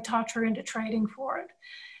finally talked her into trading for it.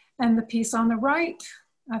 And the piece on the right,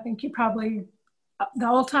 I think you probably, the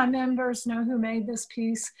old-time members know who made this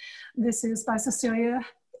piece. This is by Cecilia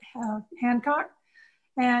Hancock.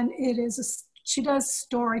 And it is, she does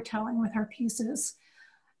storytelling with her pieces.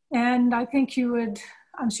 And I think you would,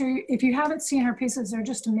 I'm sure if you haven't seen her pieces, they're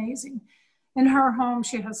just amazing. In her home,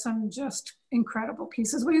 she has some just incredible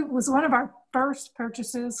pieces. It was one of our first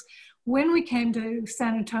purchases when we came to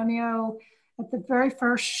San Antonio at the very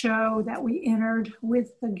first show that we entered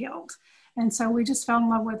with the Guild. And so we just fell in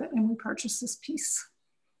love with it and we purchased this piece.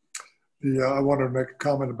 Yeah, I wanted to make a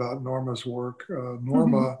comment about Norma's work.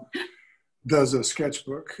 Norma does a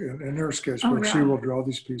sketchbook, and in her sketchbook, she will draw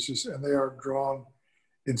these pieces, and they are drawn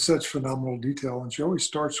in such phenomenal detail. And she always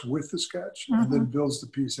starts with the sketch and then builds the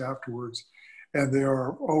piece afterwards. And they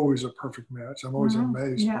are always a perfect match. I'm always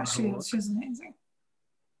amazed. Yeah, she's amazing.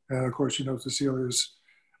 And of course, you know, Cecilia's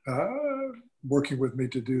working with me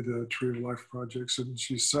to do the Tree of Life projects, and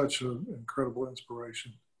she's such an incredible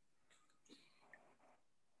inspiration.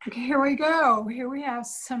 Okay, here we go. Here we have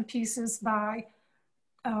some pieces by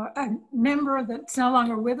a member that's no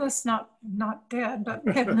longer with us, not dead, but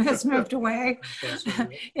has moved away.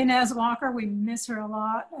 Inez Walker, we miss her a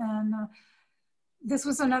lot. And this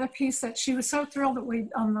was another piece that she was so thrilled that we,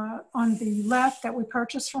 on the left, that we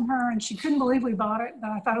purchased from her, and she couldn't believe we bought it,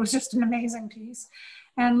 but I thought it was just an amazing piece.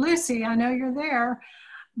 And Lucy, I know you're there,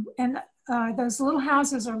 and those little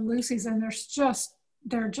houses are Lucy's, and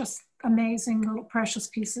they're just amazing little precious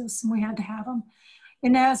pieces, and we had to have them.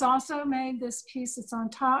 Inez also made this piece that's on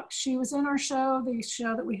top. She was in our show, the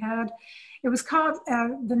show that we had. It was called,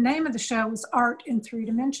 the name of the show was Art in 3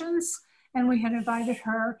 Dimensions, and we had invited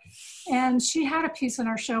her. And she had a piece in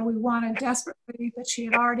our show we wanted desperately, but she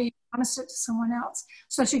had already promised it to someone else.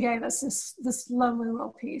 So she gave us this lovely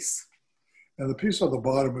little piece. And the piece on the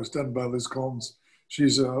bottom was done by Liz Combs.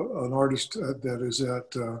 She's an artist that is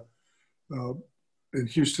at in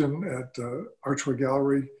Houston at Archway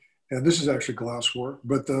Gallery. And this is actually glass work,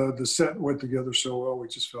 but the set went together so well, we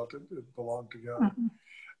just felt it belonged together.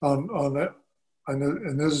 On that,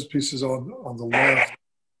 and this piece is on the left.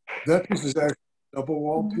 That piece is actually a double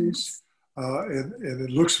wall piece, and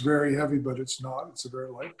it looks very heavy, but it's not. It's a very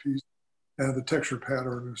light piece, and the texture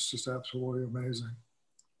pattern is just absolutely amazing.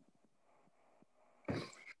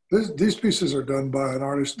 These pieces are done by an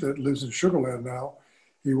artist that lives in Sugar Land now.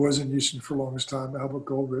 He was in Houston for the longest time, Albert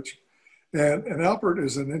Goldrich. And Albert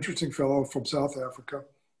is an interesting fellow from South Africa.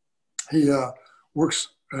 He had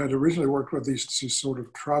originally worked with these sort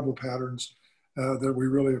of tribal patterns that we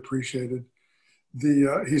really appreciated.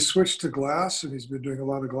 He switched to glass, and he's been doing a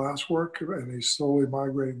lot of glass work, and he's slowly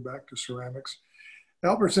migrating back to ceramics.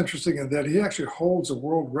 Albert's interesting in that he actually holds a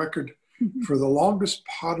world record for the longest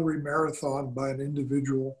pottery marathon by an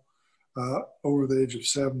individual over the age of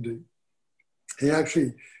 70. He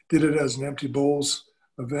actually did it as an empty bowls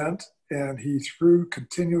event, and he threw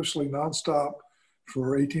continuously nonstop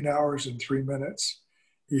for 18 hours and 3 minutes.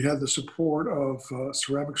 He had the support of a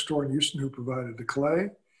ceramic store in Houston who provided the clay.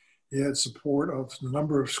 He had support of a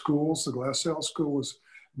number of schools. The Glass Sales School was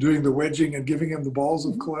doing the wedging and giving him the balls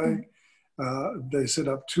of clay. They set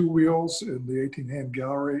up 2 wheels in the 18-hand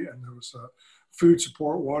gallery, and there was food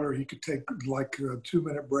support, water. He could take like a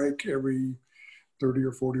 2-minute break every 30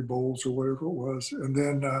 or 40 bowls or whatever it was. And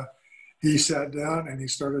then he sat down and he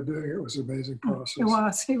started doing it. It was an amazing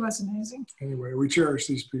process. He was amazing. Anyway, we cherish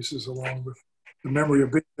these pieces along with the memory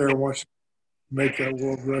of being there and watching him make that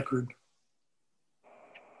world record.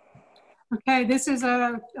 Okay, this is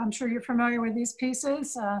I'm sure you're familiar with these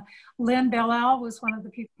pieces. Lynn Bellal was one of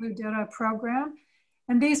the people who did a program,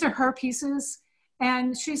 and these are her pieces,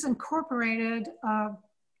 and she's incorporated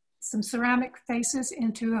some ceramic faces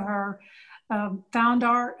into her found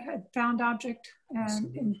art, found object,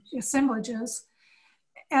 and assemblages.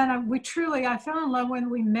 And I fell in love when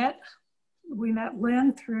we met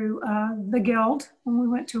Lynn through the Guild when we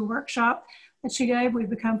went to a workshop that she gave. We've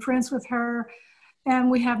become friends with her,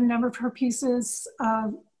 and we have a number of her pieces.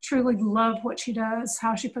 Truly love what she does,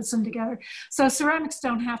 how she puts them together. So ceramics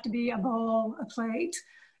don't have to be a bowl, a plate,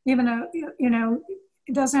 even though, you know,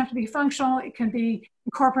 it doesn't have to be functional. It can be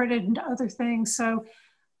incorporated into other things. So,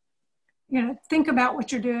 you know, think about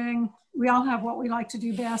what you're doing. We all have what we like to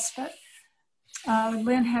do best, but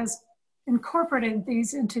Lynn has incorporated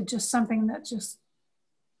these into just something that just,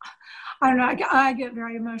 I don't know, I get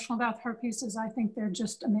very emotional about her pieces. I think they're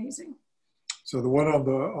just amazing. So the one on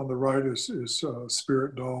the right is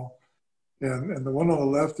Spirit Doll, and the one on the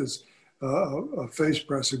left is a face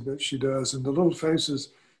pressing that she does. And the little faces,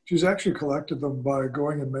 she's actually collected them by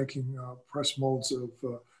going and making press molds of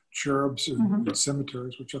cherubs in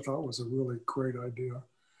cemeteries, which I thought was a really great idea.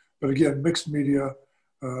 But again, mixed media,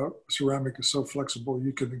 ceramic is so flexible,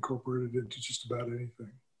 you can incorporate it into just about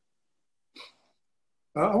anything.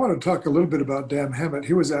 I want to talk a little bit about Dan Hammett.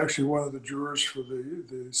 He was actually one of the jurors for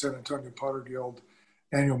the San Antonio Potter Guild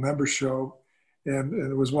annual member show. And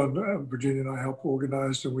it was one Virginia and I helped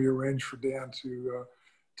organize, and we arranged for Dan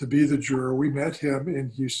to be the juror. We met him in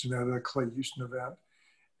Houston at a Clay Houston event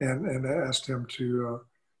and asked him to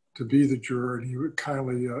be the juror, and he would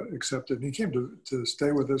kindly accept it. And he came to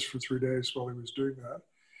stay with us for 3 days while he was doing that.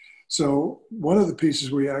 So one of the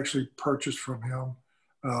pieces we actually purchased from him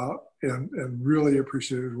and really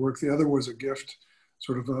appreciated his work. The other was a gift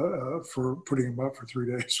sort of for putting him up for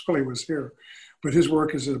 3 days while he was here. But his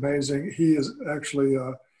work is amazing. He is actually,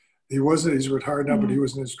 he's retired now, but he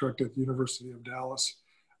was an instructor at the University of Dallas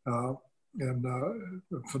and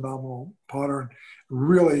a phenomenal potter and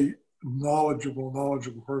really knowledgeable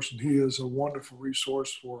person. He is a wonderful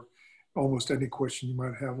resource for almost any question you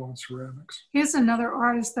might have on ceramics. He's another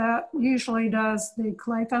artist that usually does the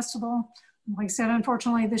Clay Festival. Like I said,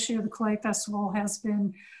 unfortunately, this year the Clay Festival has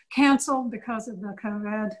been canceled because of the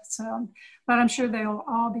COVID. So, but I'm sure they'll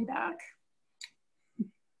all be back.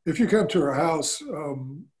 If you come to our house,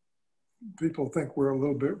 people think we're a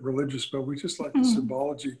little bit religious, but we just like the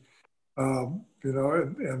symbology, you know,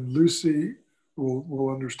 and Lucy will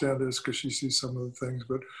understand this because she sees some of the things.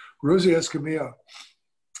 But Rosie Escamilla,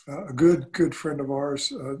 a good friend of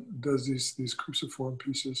ours, does these cruciform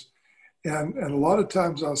pieces. And a lot of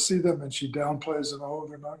times I'll see them and she downplays them. Oh,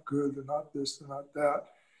 they're not good. They're not this, they're not that.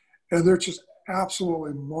 And they're just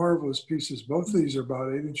absolutely marvelous pieces. Both of these are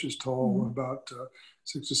about 8 inches tall and about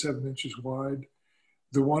 6 to 7 inches wide.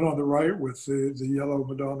 The one on the right with the yellow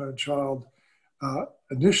Madonna and Child,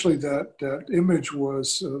 initially that image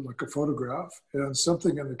was like a photograph, and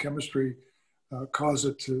something in the chemistry caused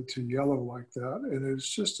it to yellow like that. And it's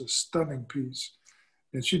just a stunning piece.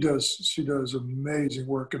 And she does amazing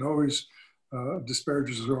work and always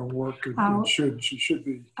disparages her own work, and she should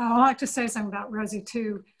be. I like to say something about Rosie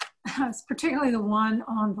too, particularly the one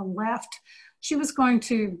on the left. She was going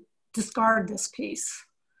to discard this piece.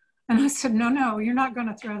 And I said, no, you're not going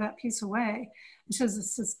to throw that piece away. And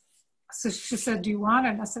she said, do you want it?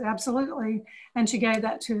 And I said, absolutely. And she gave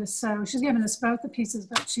that to us. So she's given us both the pieces,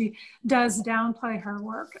 but she does downplay her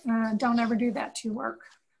work. Don't ever do that to your work.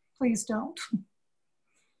 Please don't.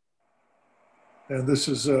 And this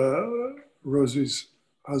is Rosie's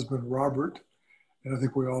husband, Robert. And I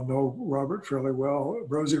think we all know Robert fairly well.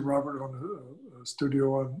 Rosie and Robert own a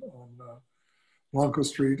studio on Blanco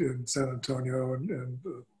Street in San Antonio, and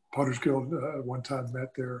the Potter's Guild at one time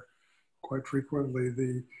met there quite frequently.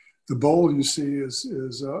 The bowl you see is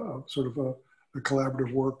sort of a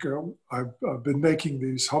collaborative work. I've been making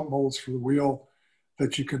these hump molds for the wheel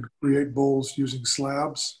that you can create bowls using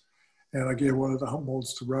slabs. And I gave one of the hump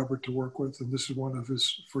molds to Robert to work with, and this is one of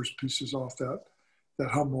his first pieces off that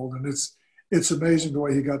hump mold. And it's amazing the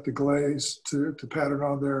way he got the glaze to pattern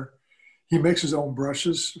on there. He makes his own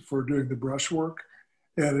brushes for doing the brush work,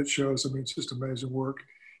 and it shows. I mean, it's just amazing work.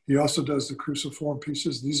 He also does the cruciform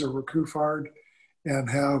pieces. These are raku fired and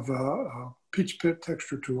have a peach pit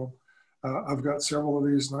texture to them. I've got several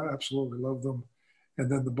of these, and I absolutely love them. And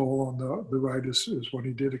then the bowl on the right is what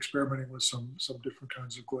he did, experimenting with some different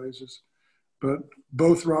kinds of glazes. But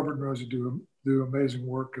both Robert and Rosie do amazing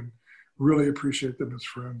work, and really appreciate them as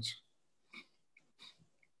friends.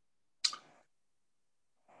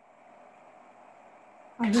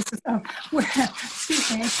 Oh, this is,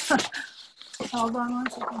 excuse me. Hold on one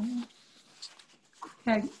second.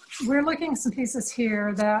 Okay, we're looking at some pieces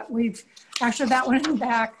here that actually that one in the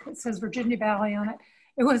back, it says Virginia Bally on it.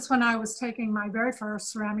 It was when I was taking my very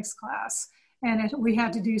first ceramics class, and we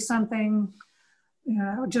had to do something,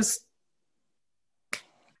 just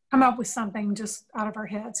come up with something just out of our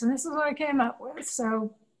heads. And this is what I came up with.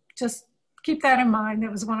 So just keep that in mind.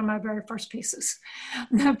 That was one of my very first pieces.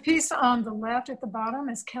 The piece on the left at the bottom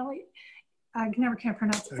is Kelly, I never can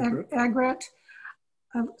pronounce it, Agret,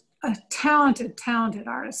 a talented, talented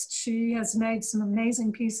artist. She has made some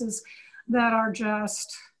amazing pieces that are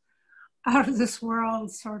just out of this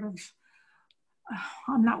world, sort of,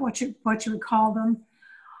 I'm not what you would call them.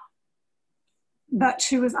 But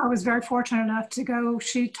I was very fortunate enough to go,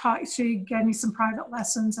 she gave me some private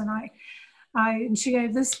lessons, and she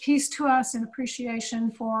gave this piece to us in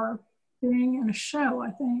appreciation for being in a show,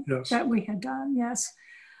 I think, yes, that we had done, yes.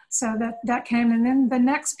 So that came, and then the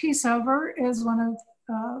next piece over is one of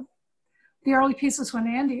the early pieces when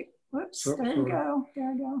Andy, whoops, there you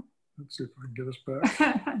go. Let's see if I can get us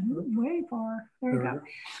back. Way far, there you go.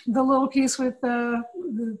 The little piece with the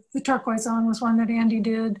turquoise on was one that Andy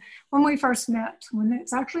did when we first met, when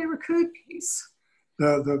it's actually a Raccoon piece.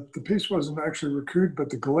 The piece wasn't actually Raccoon, but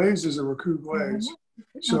the glaze is a Raccoon glaze.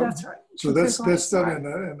 So that's right. So that's done in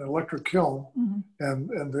an electric kiln, and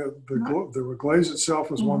the glaze itself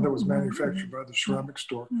was one that was manufactured by the ceramic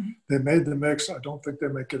store. They made the mix. I don't think they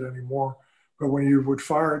make it anymore, but when you would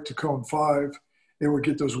fire it to cone 5, it would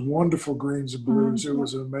get those wonderful greens and blues. It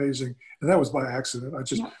was amazing, and that was by accident.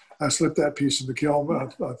 I slipped that piece in the kiln. I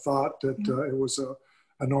thought that it was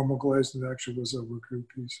a normal glaze, and it actually was a Raccoon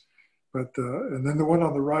piece. But and then the one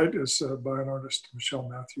on the right is by an artist, Michelle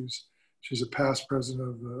Matthews. She's a past president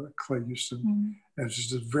of Clay Houston, and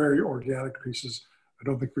she's just very organic pieces. I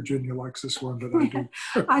don't think Virginia likes this one, but I do.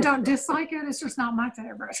 I don't dislike it. It's just not my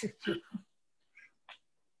favorite.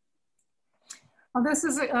 Well, this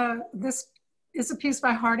is a piece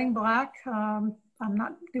by Harding Black.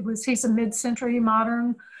 He's a mid-century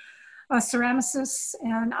modern ceramicist,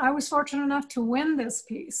 and I was fortunate enough to win this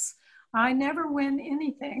piece. I never win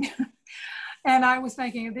anything. And I was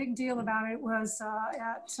making a big deal about it. It was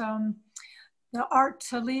at the Art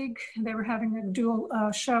League. They were having a dual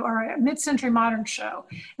show, or a mid-century modern show.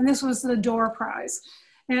 And this was the door prize.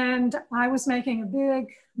 And I was making a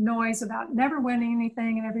big noise about never winning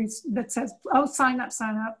anything, and that says, oh, sign up,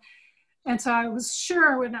 sign up. And so I was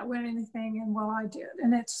sure I would not win anything, and well, I did.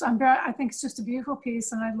 And I think it's just a beautiful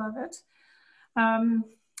piece, and I love it.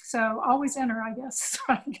 So always enter, I guess.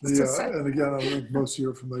 And again, I think most of you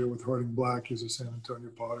are familiar with Harding Black. He's a San Antonio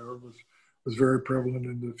potter. Was very prevalent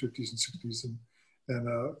in the 50s and 60s,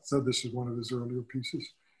 and so this is one of his earlier pieces.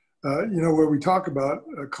 Where we talk about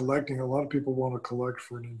collecting, a lot of people want to collect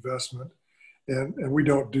for an investment, and we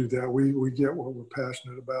don't do that. We get what we're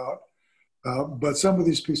passionate about. But some of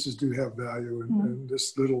these pieces do have value, and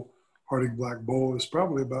this little Harding Black bowl is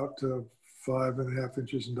probably about 5.5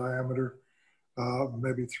 inches in diameter,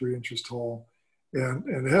 maybe 3 inches tall,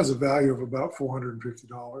 and it has a value of about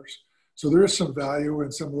 $450. So there is some value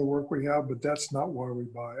in some of the work we have, but that's not why we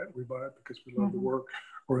buy it. We buy it because we love the work,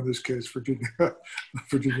 or in this case,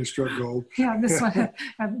 Virginia struck gold. Yeah, this one,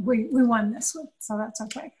 we won this one, so that's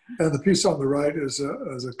okay. And the piece on the right is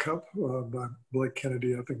a cup by Blake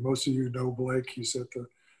Kennedy. I think most of you know Blake. He's at the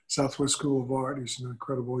Southwest School of Art. He's an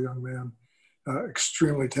incredible young man,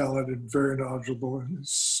 extremely talented, very knowledgeable, and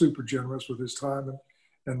super generous with his time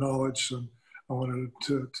and knowledge. And I wanted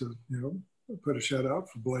to put a shout out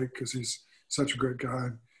for Blake because he's such a great guy.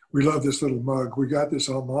 We love this little mug. We got this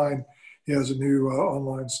online. He has a new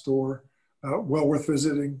online store, well worth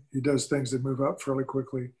visiting. He does things that move up fairly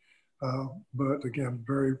quickly. But again,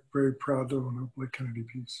 very, very proud to own a Blake Kennedy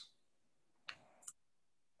piece.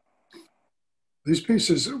 These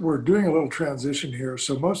pieces, we're doing a little transition here.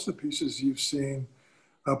 So most of the pieces you've seen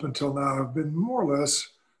up until now have been more or less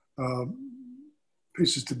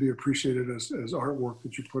pieces to be appreciated as artwork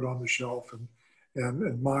that you put on the shelf and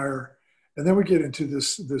admire. And then we get into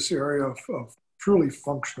this area of truly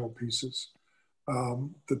functional pieces.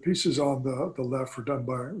 The pieces on the left were done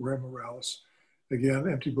by Ray Morales. Again,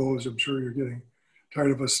 empty bowls. I'm sure you're getting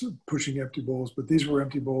tired of us pushing empty bowls, but these were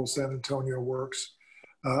empty bowls, San Antonio works.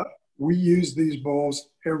 We use these bowls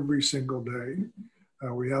every single day.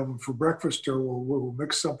 We have them for breakfast, or we'll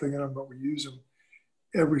mix something in them, but we use them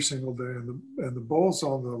every single day. And the bowls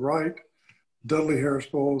on the right, Dudley Harris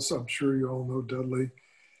bowls, I'm sure you all know Dudley.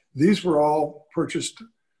 These were all purchased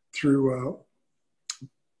through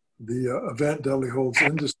the event Dudley holds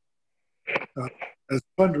as a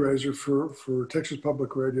fundraiser for Texas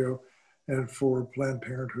Public Radio and for Planned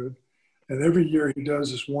Parenthood. And every year he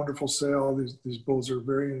does this wonderful sale. These bowls are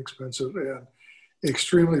very inexpensive and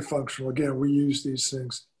extremely functional. Again, we use these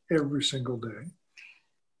things every single day.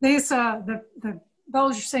 These, the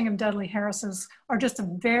bowls you're seeing of Dudley Harris's are just a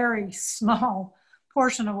very small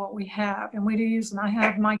portion of what we have, and we do use them.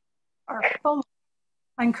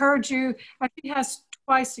 I I encourage you. He has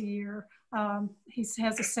twice a year. He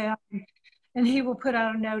has a sale, and he will put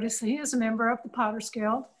out a notice. He is a member of the Potter's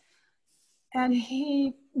Guild, and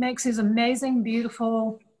he makes these amazing,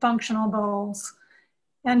 beautiful, functional bowls.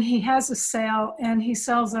 And he has a sale, and he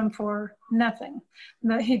sells them for nothing.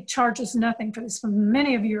 He charges nothing for this.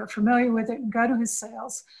 Many of you are familiar with it and go to his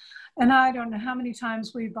sales. And I don't know how many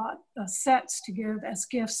times we bought sets to give as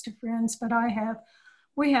gifts to friends, but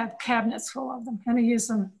we have cabinets full of them, and I use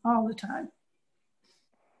them all the time.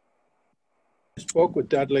 I spoke with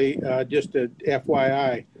Dudley, just a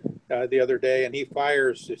FYI, the other day, and he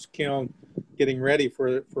fires his kiln getting ready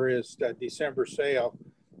for his December sale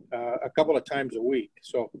a couple of times a week.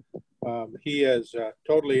 So he is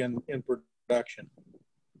totally in production.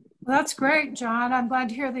 Well, that's great, John. I'm glad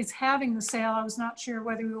to hear that he's having the sale. I was not sure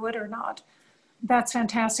whether we would or not. That's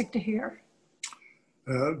fantastic to hear.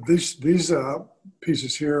 These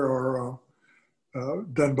pieces here are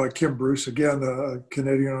done by Kim Bruce, again, a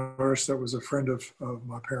Canadian artist that was a friend of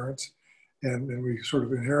my parents. And we sort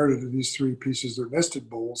of inherited these three pieces. They're nested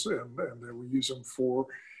bowls, and we use them for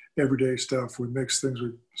everyday stuff. We mix things,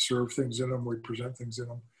 we serve things in them, we present things in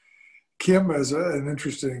them. Kim has an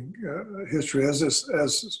interesting history.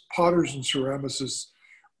 As potters and ceramicists,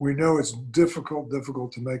 we know it's difficult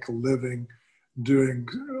to make a living doing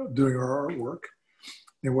our artwork.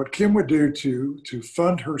 And what Kim would do to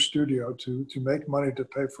fund her studio, to make money to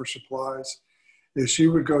pay for supplies, is she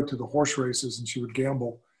would go to the horse races and she would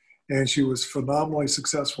gamble. And she was phenomenally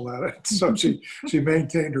successful at it. So she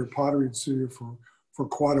maintained her pottery studio for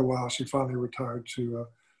quite a while. She finally retired to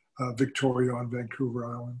Victoria on Vancouver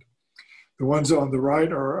Island. The ones on the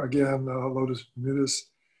right are, again, Lotus Bermudez.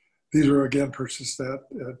 These are, again, purchased at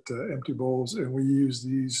Empty Bowls, and we use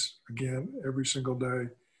these, again, every single day,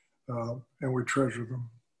 and we treasure them.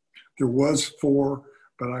 There was 4,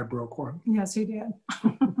 but I broke one. Yes, he did.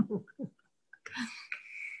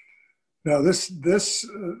 Now, this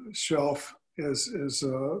shelf is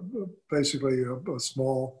basically a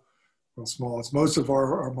small, it's most of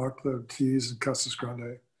our Marc Tees and Casas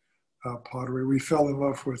Grande pottery. We fell in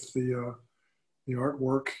love with the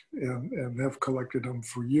artwork and have collected them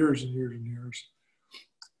for years and years and years.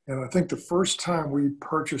 And I think the first time we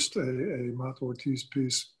purchased a Martha Ortiz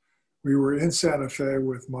piece, we were in Santa Fe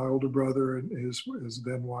with my older brother and his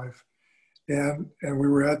then wife. And we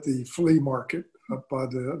were at the flea market up by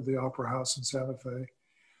the Opera House in Santa Fe.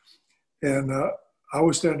 And I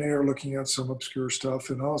was standing there looking at some obscure stuff.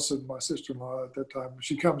 And all of a sudden, my sister-in-law at that time,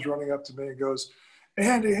 she comes running up to me and goes,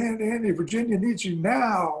 Andy, Virginia needs you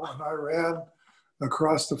now. And I ran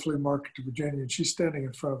across the flea market to Virginia, and she's standing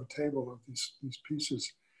in front of a table of these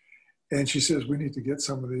pieces. And she says, we need to get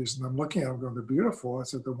some of these. And I'm looking at them going, they're beautiful. I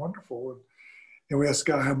said, they're wonderful. And we asked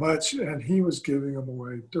the guy how much, and he was giving them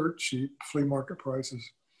away dirt cheap, flea market prices.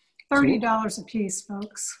 $30 a piece,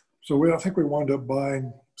 folks. So I think we wound up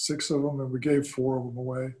buying 6 of them, and we gave 4 of them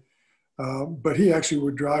away. But he actually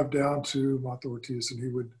would drive down to Martha Ortiz, and he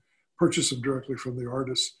would purchase them directly from the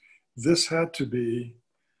artist. This had to be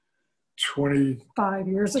 25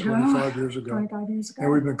 years ago. 25 years ago.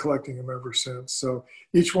 And we've been collecting them ever since. So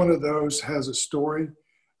each one of those has a story.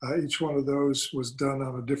 Each one of those was done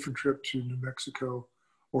on a different trip to New Mexico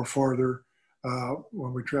or farther.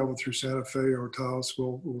 When we travel through Santa Fe or Taos,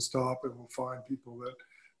 we'll stop and we'll find people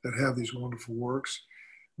that have these wonderful works.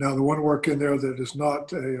 Now, the one work in there that is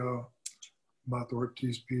not a Martha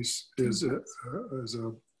Ortiz piece is a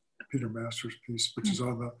Peter Masters piece, which is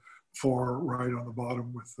on the far right on the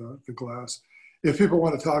bottom with the glass. If people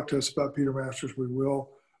want to talk to us about Peter Masters, we will.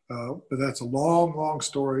 But that's a long, long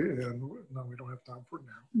story, and no, we don't have time for it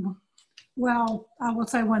now. Well, I will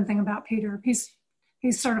say one thing about Peter. He's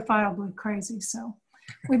certifiably crazy, so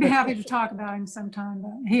we'd be happy to talk about him sometime.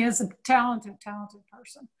 But he is a talented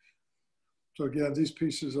person. So again, these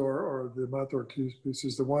pieces are the Martha Ortiz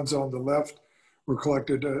pieces. The ones on the left were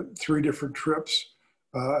collected at 3 different trips,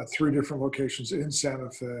 at 3 different locations in Santa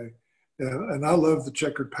Fe. And I love the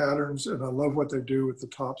checkered patterns, and I love what they do with the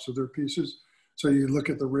tops of their pieces. So you look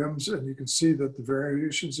at the rims and you can see that the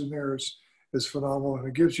variations in there is phenomenal, and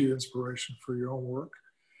it gives you inspiration for your own work.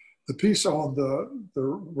 The piece on the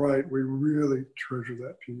right, we really treasure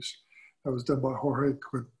that piece. That was done by Jorge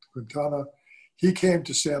Quintana. He came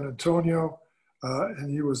to San Antonio,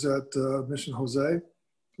 and he was at Mission Jose.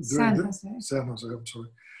 San Jose, I'm sorry.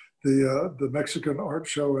 The Mexican art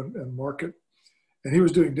show and market. And he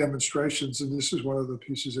was doing demonstrations, and this is one of the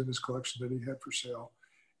pieces in his collection that he had for sale.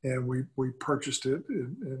 And we purchased it,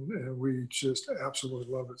 and we just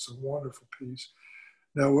absolutely love it. It's a wonderful piece.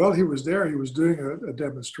 Now, while he was there, he was doing a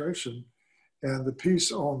demonstration, and the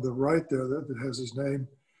piece on the right there that has his name,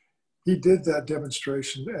 he did that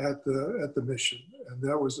demonstration at the mission, and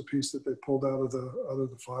that was the piece that they pulled out of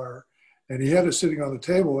the fire, and he had it sitting on the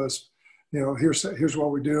table as, you know, here's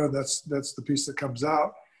what we do, and that's the piece that comes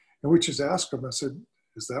out. And we just asked him, I said,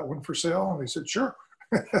 is that one for sale? And he said, sure.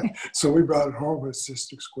 So we brought it home. It's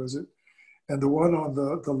just exquisite. And the one on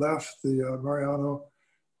the left, the Mariano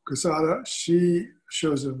Quesada, she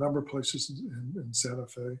shows in a number of places in Santa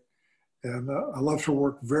Fe. And I love her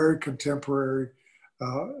work, very contemporary.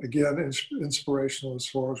 Again, inspirational as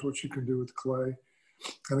far as what you can do with clay.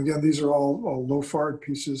 And again, these are all low-fired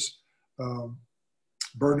pieces,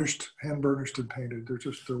 burnished, hand burnished and painted.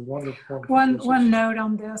 They're wonderful. One note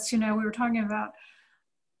on this, you know, we were talking about,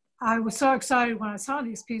 I was so excited when I saw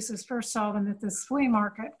these pieces, first saw them at this flea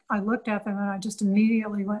market. I looked at them and I just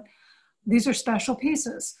immediately went, these are special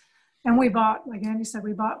pieces. And we bought, like Andy said,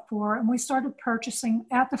 we bought 4, and we started purchasing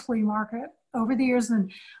at the flea market over the years.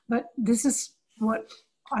 But this is what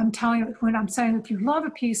I'm telling you when I'm saying, if you love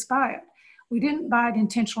a piece, buy it. We didn't buy it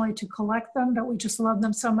intentionally to collect them, but we just love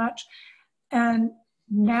them so much. And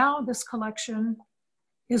now this collection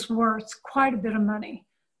is worth quite a bit of money,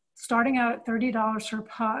 starting out at $30 per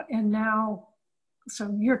pot. And now,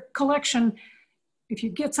 so your collection, if you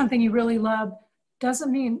get something you really love,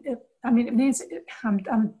 doesn't mean it, I mean, it means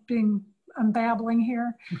I'm babbling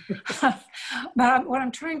here. But what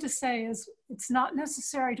I'm trying to say is it's not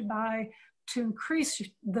necessary to buy to increase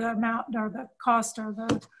the amount or the cost or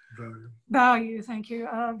the value, thank you,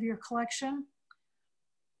 of your collection.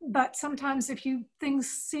 But sometimes if you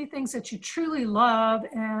see things that you truly love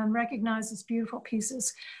and recognize as beautiful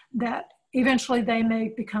pieces, that eventually they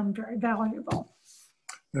may become very valuable.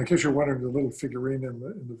 And in case you're wondering, the little figurine in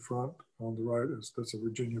the front on the right, that's a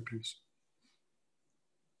Virginia piece.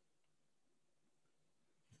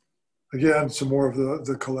 Again, some more of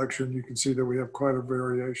the collection. You can see that we have quite a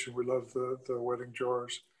variation. We love the wedding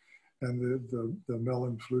jars and the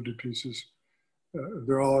melon fluted pieces.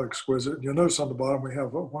 They're all exquisite. You'll notice on the bottom we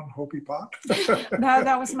have one Hopi pot.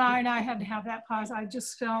 that was mine. I had to have that pot. I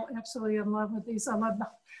just fell absolutely in love with these. I love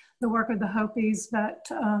the work of the Hopis, but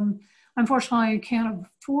unfortunately I can't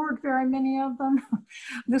afford very many of them.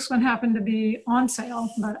 This one happened to be on sale,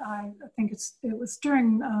 but I think it was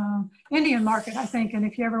during Indian Market, I think. And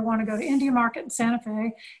if you ever want to go to Indian Market in Santa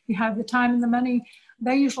Fe, you have the time and the money,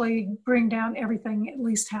 they usually bring down everything at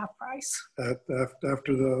least half price.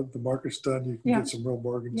 After the market's done, you can get some real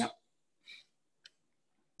bargains. Yep.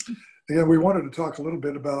 Again, we wanted to talk a little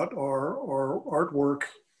bit about our artwork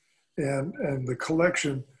and the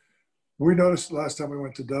collection. We noticed last time we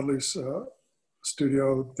went to Dudley's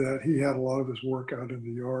studio that he had a lot of his work out in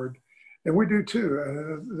the yard. And we do too.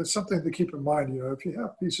 And it's something to keep in mind. You know, if you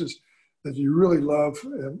have pieces that you really love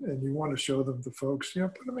and you want to show them to folks, you know,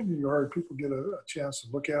 put them in your yard. People get a chance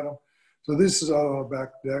to look at them. So this is out on our back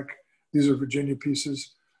deck. These are Virginia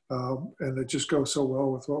pieces. And they just go so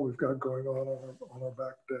well with what we've got going on our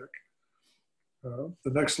back deck.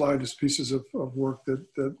 The next slide is pieces of work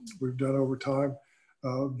that we've done over time.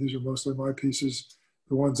 These are mostly my pieces.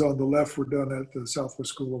 The ones on the left were done at the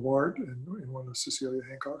Southwest School of Art in one of Cecilia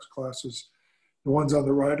Hancock's classes. The ones on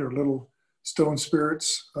the right are little stone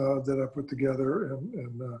spirits that I put together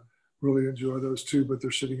and really enjoy those too, but they're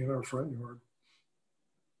sitting in our front yard.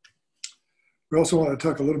 We also want to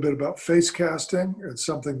talk a little bit about face casting. It's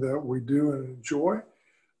something that we do and enjoy.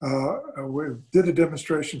 We did a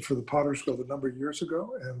demonstration for the Potter's Guild a number of years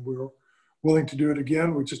ago, and we were willing to do it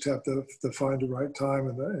again. We just have to find the right time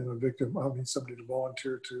and a victim, somebody to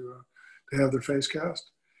volunteer to have their face cast.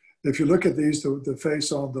 If you look at these, the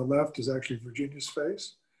face on the left is actually Virginia's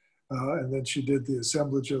face. And then she did the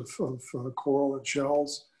assemblage of coral and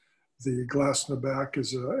shells. The glass in the back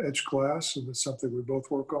is etched glass, and it's something we both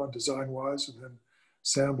work on design-wise, and then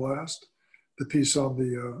sandblast. The piece on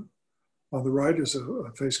the right is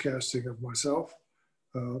a face casting of myself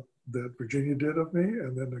that Virginia did of me,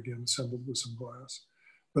 and then again assembled with some glass.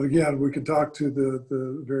 But again, we can talk to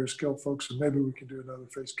the various guild folks, and maybe we can do another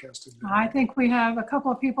face casting. I think we have a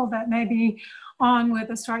couple of people that may be on with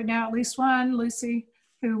us right now, at least one, Lucy,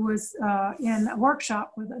 who was in a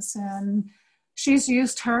workshop with us, and she's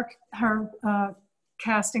used her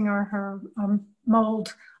casting or her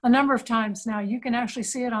mold a number of times now. You can actually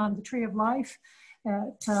see it on the Tree of Life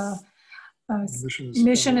at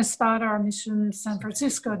Mission Espada or Mission San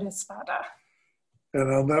Francisco de Espada.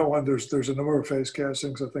 And on that one, there's a number of face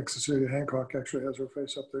castings. I think Cecilia Hancock actually has her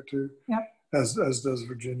face up there too. Yep. As does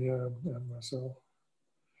Virginia and myself.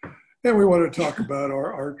 And we want to talk about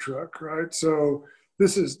our art truck, right? So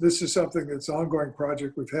this is something that's an ongoing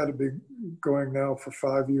project. We've had it be going now for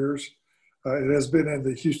 5 years. It has been in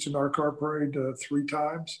the Houston Art Car Parade 3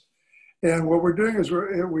 times. And what we're doing is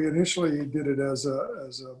we initially did it as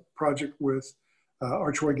a project with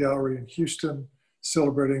Archway Gallery in Houston,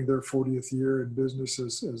 celebrating their 40th year in business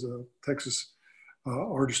as a Texas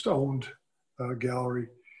artist-owned gallery.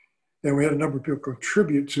 And we had a number of people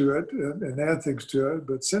contribute to it and add things to it.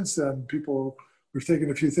 But since then, we've taken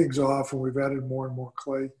a few things off and we've added more and more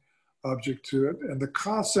clay object to it. And the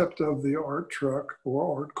concept of the art truck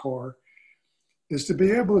or art car is to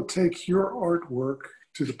be able to take your artwork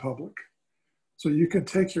to the public. So you can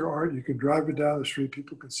take your art, you can drive it down the street,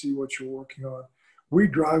 people can see what you're working on. We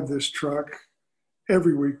drive this truck.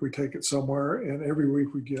 Every week we take it somewhere, and every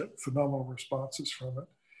week we get phenomenal responses from it.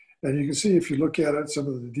 And you can see, if you look at it, some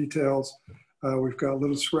of the details. We've got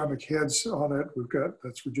little ceramic heads on it.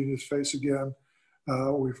 That's Virginia's face again.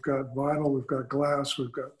 We've got vinyl, we've got glass,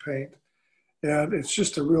 we've got paint. And it's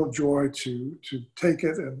just a real joy to take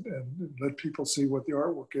it and let people see what the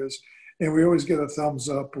artwork is. And we always get a thumbs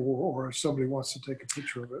up, or if somebody wants to take a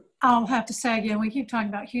picture of it. I'll have to say again, we keep talking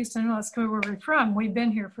about Houston. Well, that's where we're from. We've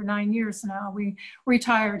been here for 9 years now. We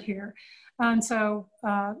retired here. And so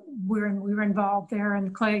we were involved there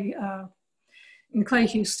in Clay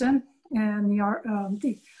Houston, and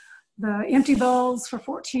the Empty Bowls for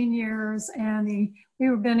 14 years. And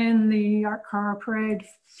we've been in the art car parade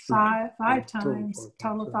five times,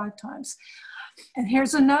 total 5 times. And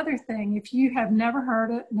here's another thing. If you have never heard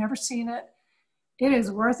it, never seen it, it is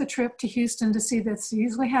worth a trip to Houston to see this. They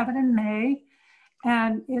usually have it in May.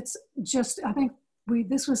 And it's just, I think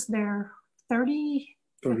this was their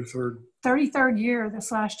 33rd year this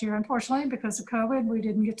last year. Unfortunately, because of COVID, we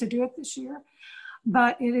didn't get to do it this year.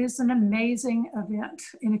 But it is an amazing event.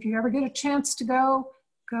 And if you ever get a chance to go.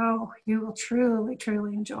 You will truly,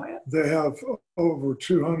 truly enjoy it. They have over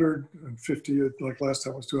 250, like last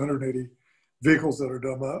time was 280 vehicles that are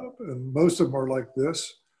done up, and most of them are like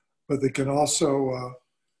this, but they can also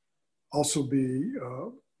be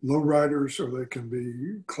lowriders, or they can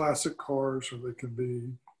be classic cars, or they can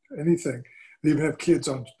be anything. They even have kids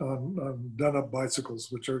on done up bicycles,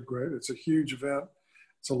 which are great. It's a huge event.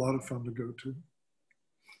 It's a lot of fun to go to.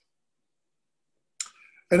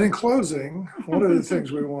 And in closing, one of the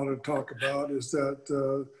things we want to talk about is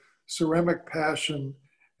that ceramic passion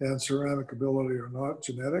and ceramic ability are not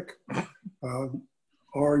genetic.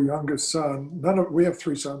 Our youngest son, we have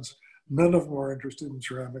 3 sons, none of them are interested in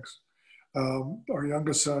ceramics. Our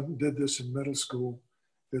youngest son did this in middle school.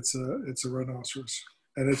 It's a rhinoceros,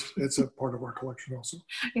 and it's a part of our collection also.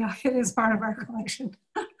 Yeah, it is part of our collection.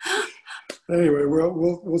 Anyway,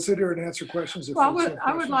 we'll sit here and answer questions. I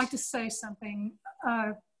would like to say something.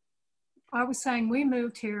 I was saying we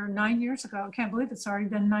moved here 9 years ago. I can't believe it's already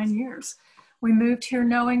been 9 years. We moved here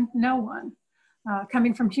knowing no one.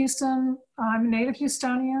 Coming from Houston, I'm a native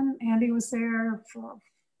Houstonian. Andy was there for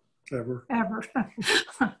ever.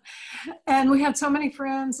 And we had so many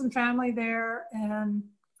friends and family there. And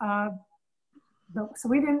so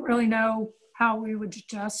we didn't really know how we would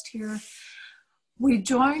adjust here. We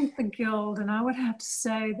joined the Guild, and I would have to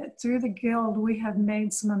say that through the Guild, we have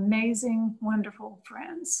made some amazing, wonderful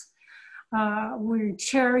friends. We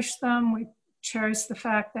cherish them. We cherish the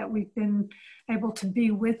fact that we've been able to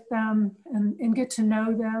be with them and get to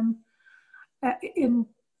know them.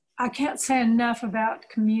 I can't say enough about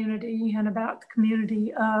community and about the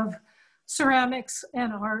community of ceramics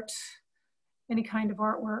and art, any kind of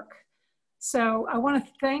artwork. So I want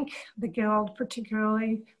to thank the Guild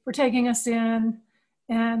particularly for taking us in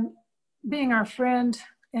and being our friend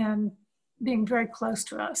and being very close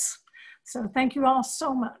to us. So thank you all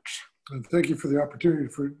so much. And thank you for the opportunity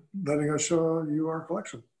for letting us show you our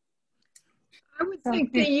collection. I would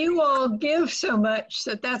think that you all give so much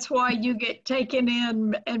that's why you get taken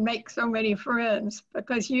in and make so many friends,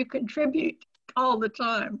 because you contribute all the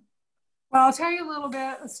time. Well, I'll tell you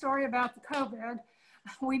a story about the COVID.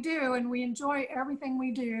 We do, and we enjoy everything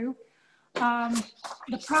we do.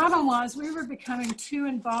 The problem was we were becoming too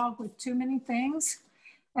involved with too many things,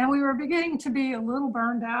 and we were beginning to be a little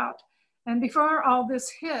burned out. And before all this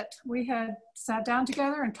hit, we had sat down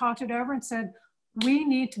together and talked it over and said, we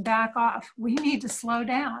need to back off. We need to slow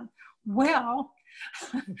down. Well,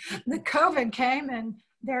 the COVID came, and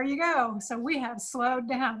there you go. So we have slowed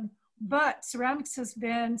down. But ceramics has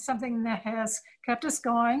been something that has kept us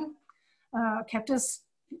going, kept us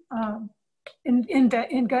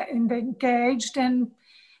engaged and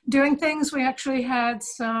doing things. We actually had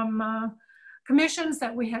some commissions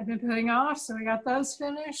that we had been putting off, so we got those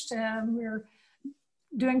finished, and we're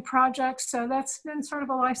doing projects. So that's been sort of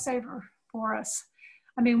a lifesaver for us.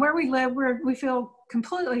 I mean, where we live, we feel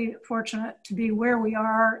completely fortunate to be where we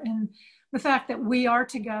are, and the fact that we are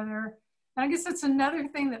together. And I guess that's another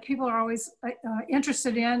thing that people are always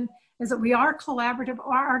interested in is that we are collaborative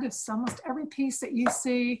artists. Almost every piece that you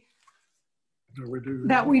see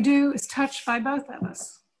that we do is touched by both of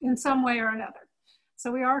us in some way or another.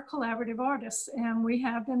 So we are collaborative artists, and we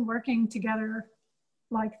have been working together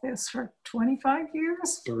like this for 25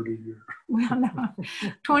 years. 30 years. Well, no,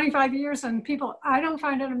 25 years. And people, I don't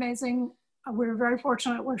find it amazing. We're very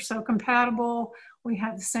fortunate. We're so compatible. We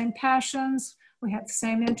have the same passions. We have the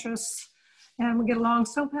same interests. And we get along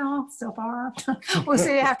so well so far. We'll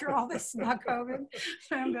see after all this about COVID.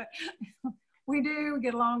 But we do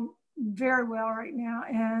get along very well right now.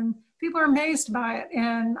 And people are amazed by it.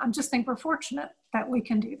 And I just think we're fortunate that we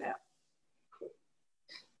can do that.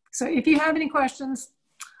 So if you have any questions,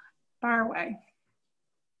 fire away.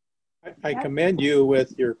 I commend you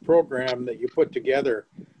with your program that you put together.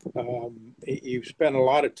 You've spent a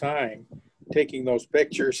lot of time taking those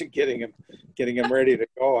pictures and getting them ready to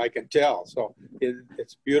go. I can tell. So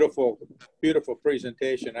it's beautiful, beautiful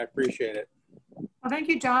presentation. I appreciate it. Well, thank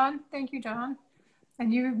you, John. Thank you, John.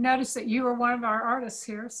 And you've noticed that you are one of our artists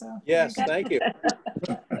here. So yes, thank you.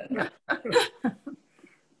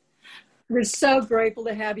 We're so grateful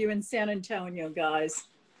to have you in San Antonio, guys.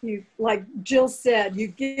 You, like Jill said, you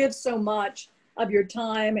give so much of your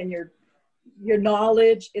time and your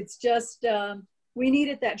knowledge. It's just, we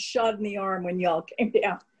needed that shot in the arm when y'all came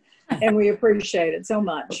down, and we appreciate it so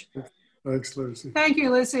much. Thanks, Lucy. Thank you,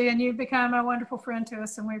 Lucy. And you've become a wonderful friend to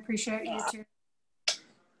us, and we appreciate you too.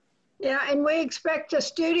 Yeah, and we expect a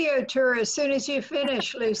studio tour as soon as you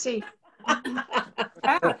finish, Lucy.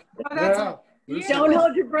 Don't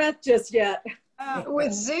hold your breath just yet.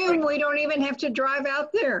 With Zoom, we don't even have to drive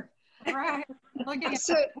out there. Right. Looking at,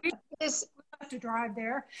 So we have to drive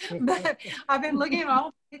there, but I've been looking at all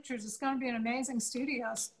the pictures. It's going to be an amazing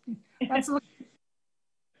studio. So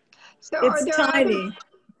it's tiny.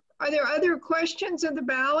 Are there other questions of the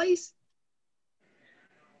Ballys?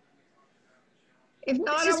 If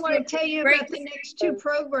not, I want to tell you about the next two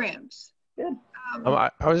programs. Good.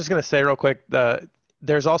 I was just going to say real quick,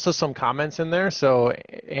 there's also some comments in there. So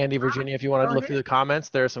Andy, Virginia, if you want to look through the comments,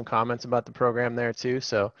 there are some comments about the program there too.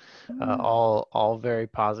 So all very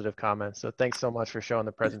positive comments. So thanks so much for showing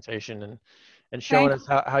the presentation and showing us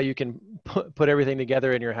how you can put everything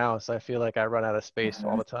together in your house. I feel like I run out of space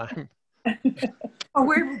all the time. Oh,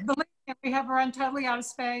 we have run totally out of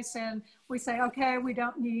space, and we say, okay, we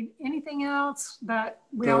don't need anything else, but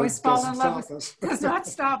we always fall in love with it. Does not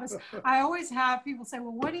stop us. I always have people say,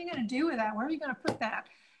 well, what are you going to do with that? Where are you going to put that?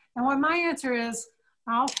 And what my answer is,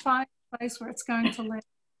 I'll find a place where it's going to live.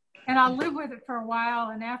 And I'll live with it for a while,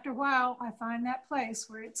 and after a while, I find that place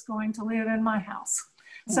where it's going to live in my house.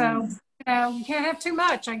 So, you can't have too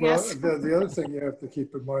much, I guess. Well, the other thing you have to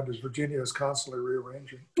keep in mind is Virginia is constantly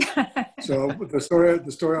rearranging. So the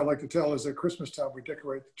story I like to tell is at Christmas time, we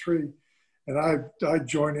decorate the tree. And I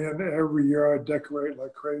join in every year. I decorate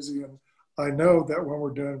like crazy. And I know that when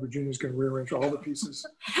we're done, Virginia's going to rearrange all the pieces.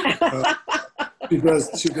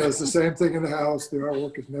 She does the same thing in the house. The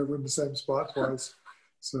artwork is never in the same spot twice.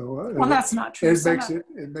 So well, that's not true.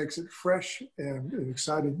 It makes it fresh and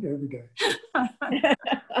exciting every day.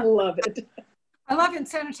 I love it. I love in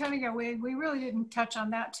San Antonio. We really didn't touch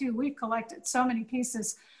on that too. We collected so many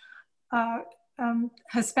pieces,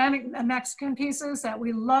 Hispanic and Mexican pieces that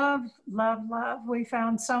we love. We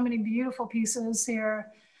found so many beautiful pieces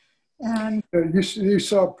here, and you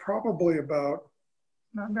saw probably about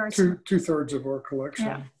two-thirds of our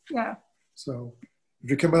collection. Yeah. So if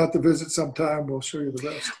you come out to visit sometime, we'll show you the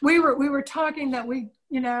rest. We were talking that we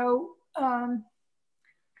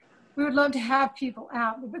would love to have people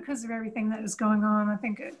out, but because of everything that is going on, I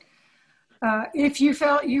think if you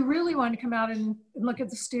felt you really wanted to come out and look at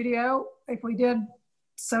the studio, if we did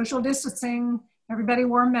social distancing, everybody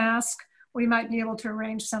wore a mask, we might be able to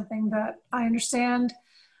arrange something. But I understand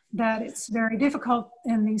that it's very difficult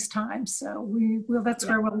in these times, so that's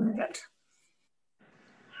where we'll leave it.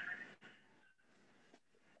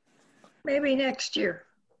 Maybe next year.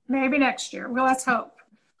 Maybe next year. Well, let's hope.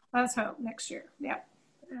 Let's hope next year. Yeah.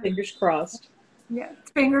 Fingers crossed. Yeah,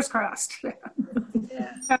 fingers crossed.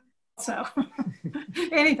 Yeah. So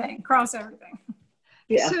anything, cross everything.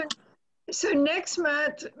 Yeah. So next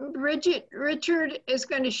month, Richard is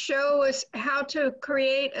going to show us how to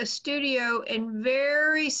create a studio in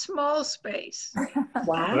very small space.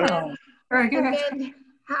 Wow. Very good. And then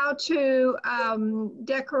how to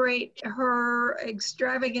decorate her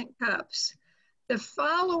extravagant cups. The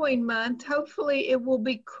following month, hopefully it will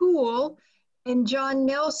be cool, and John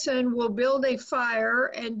Nelson will build a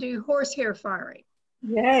fire and do horsehair firing.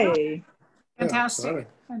 Yay. Fantastic.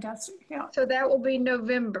 Fantastic. Yeah. So that will be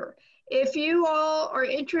November. If you all are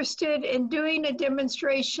interested in doing a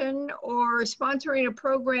demonstration or sponsoring a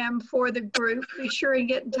program for the group, be sure and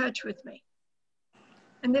get in touch with me.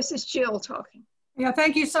 And this is Jill talking. Yeah,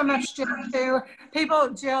 thank you so much, Jill, too.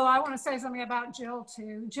 Jill, I want to say something about Jill,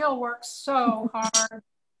 too. Jill works so hard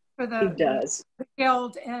for the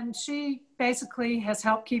Guild, and she basically has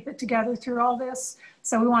helped keep it together through all this.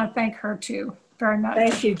 So we want to thank her, too, very much.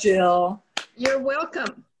 Thank you, Jill. You're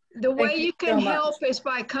welcome. The way you can help is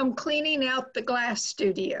by come cleaning out the glass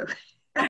studio.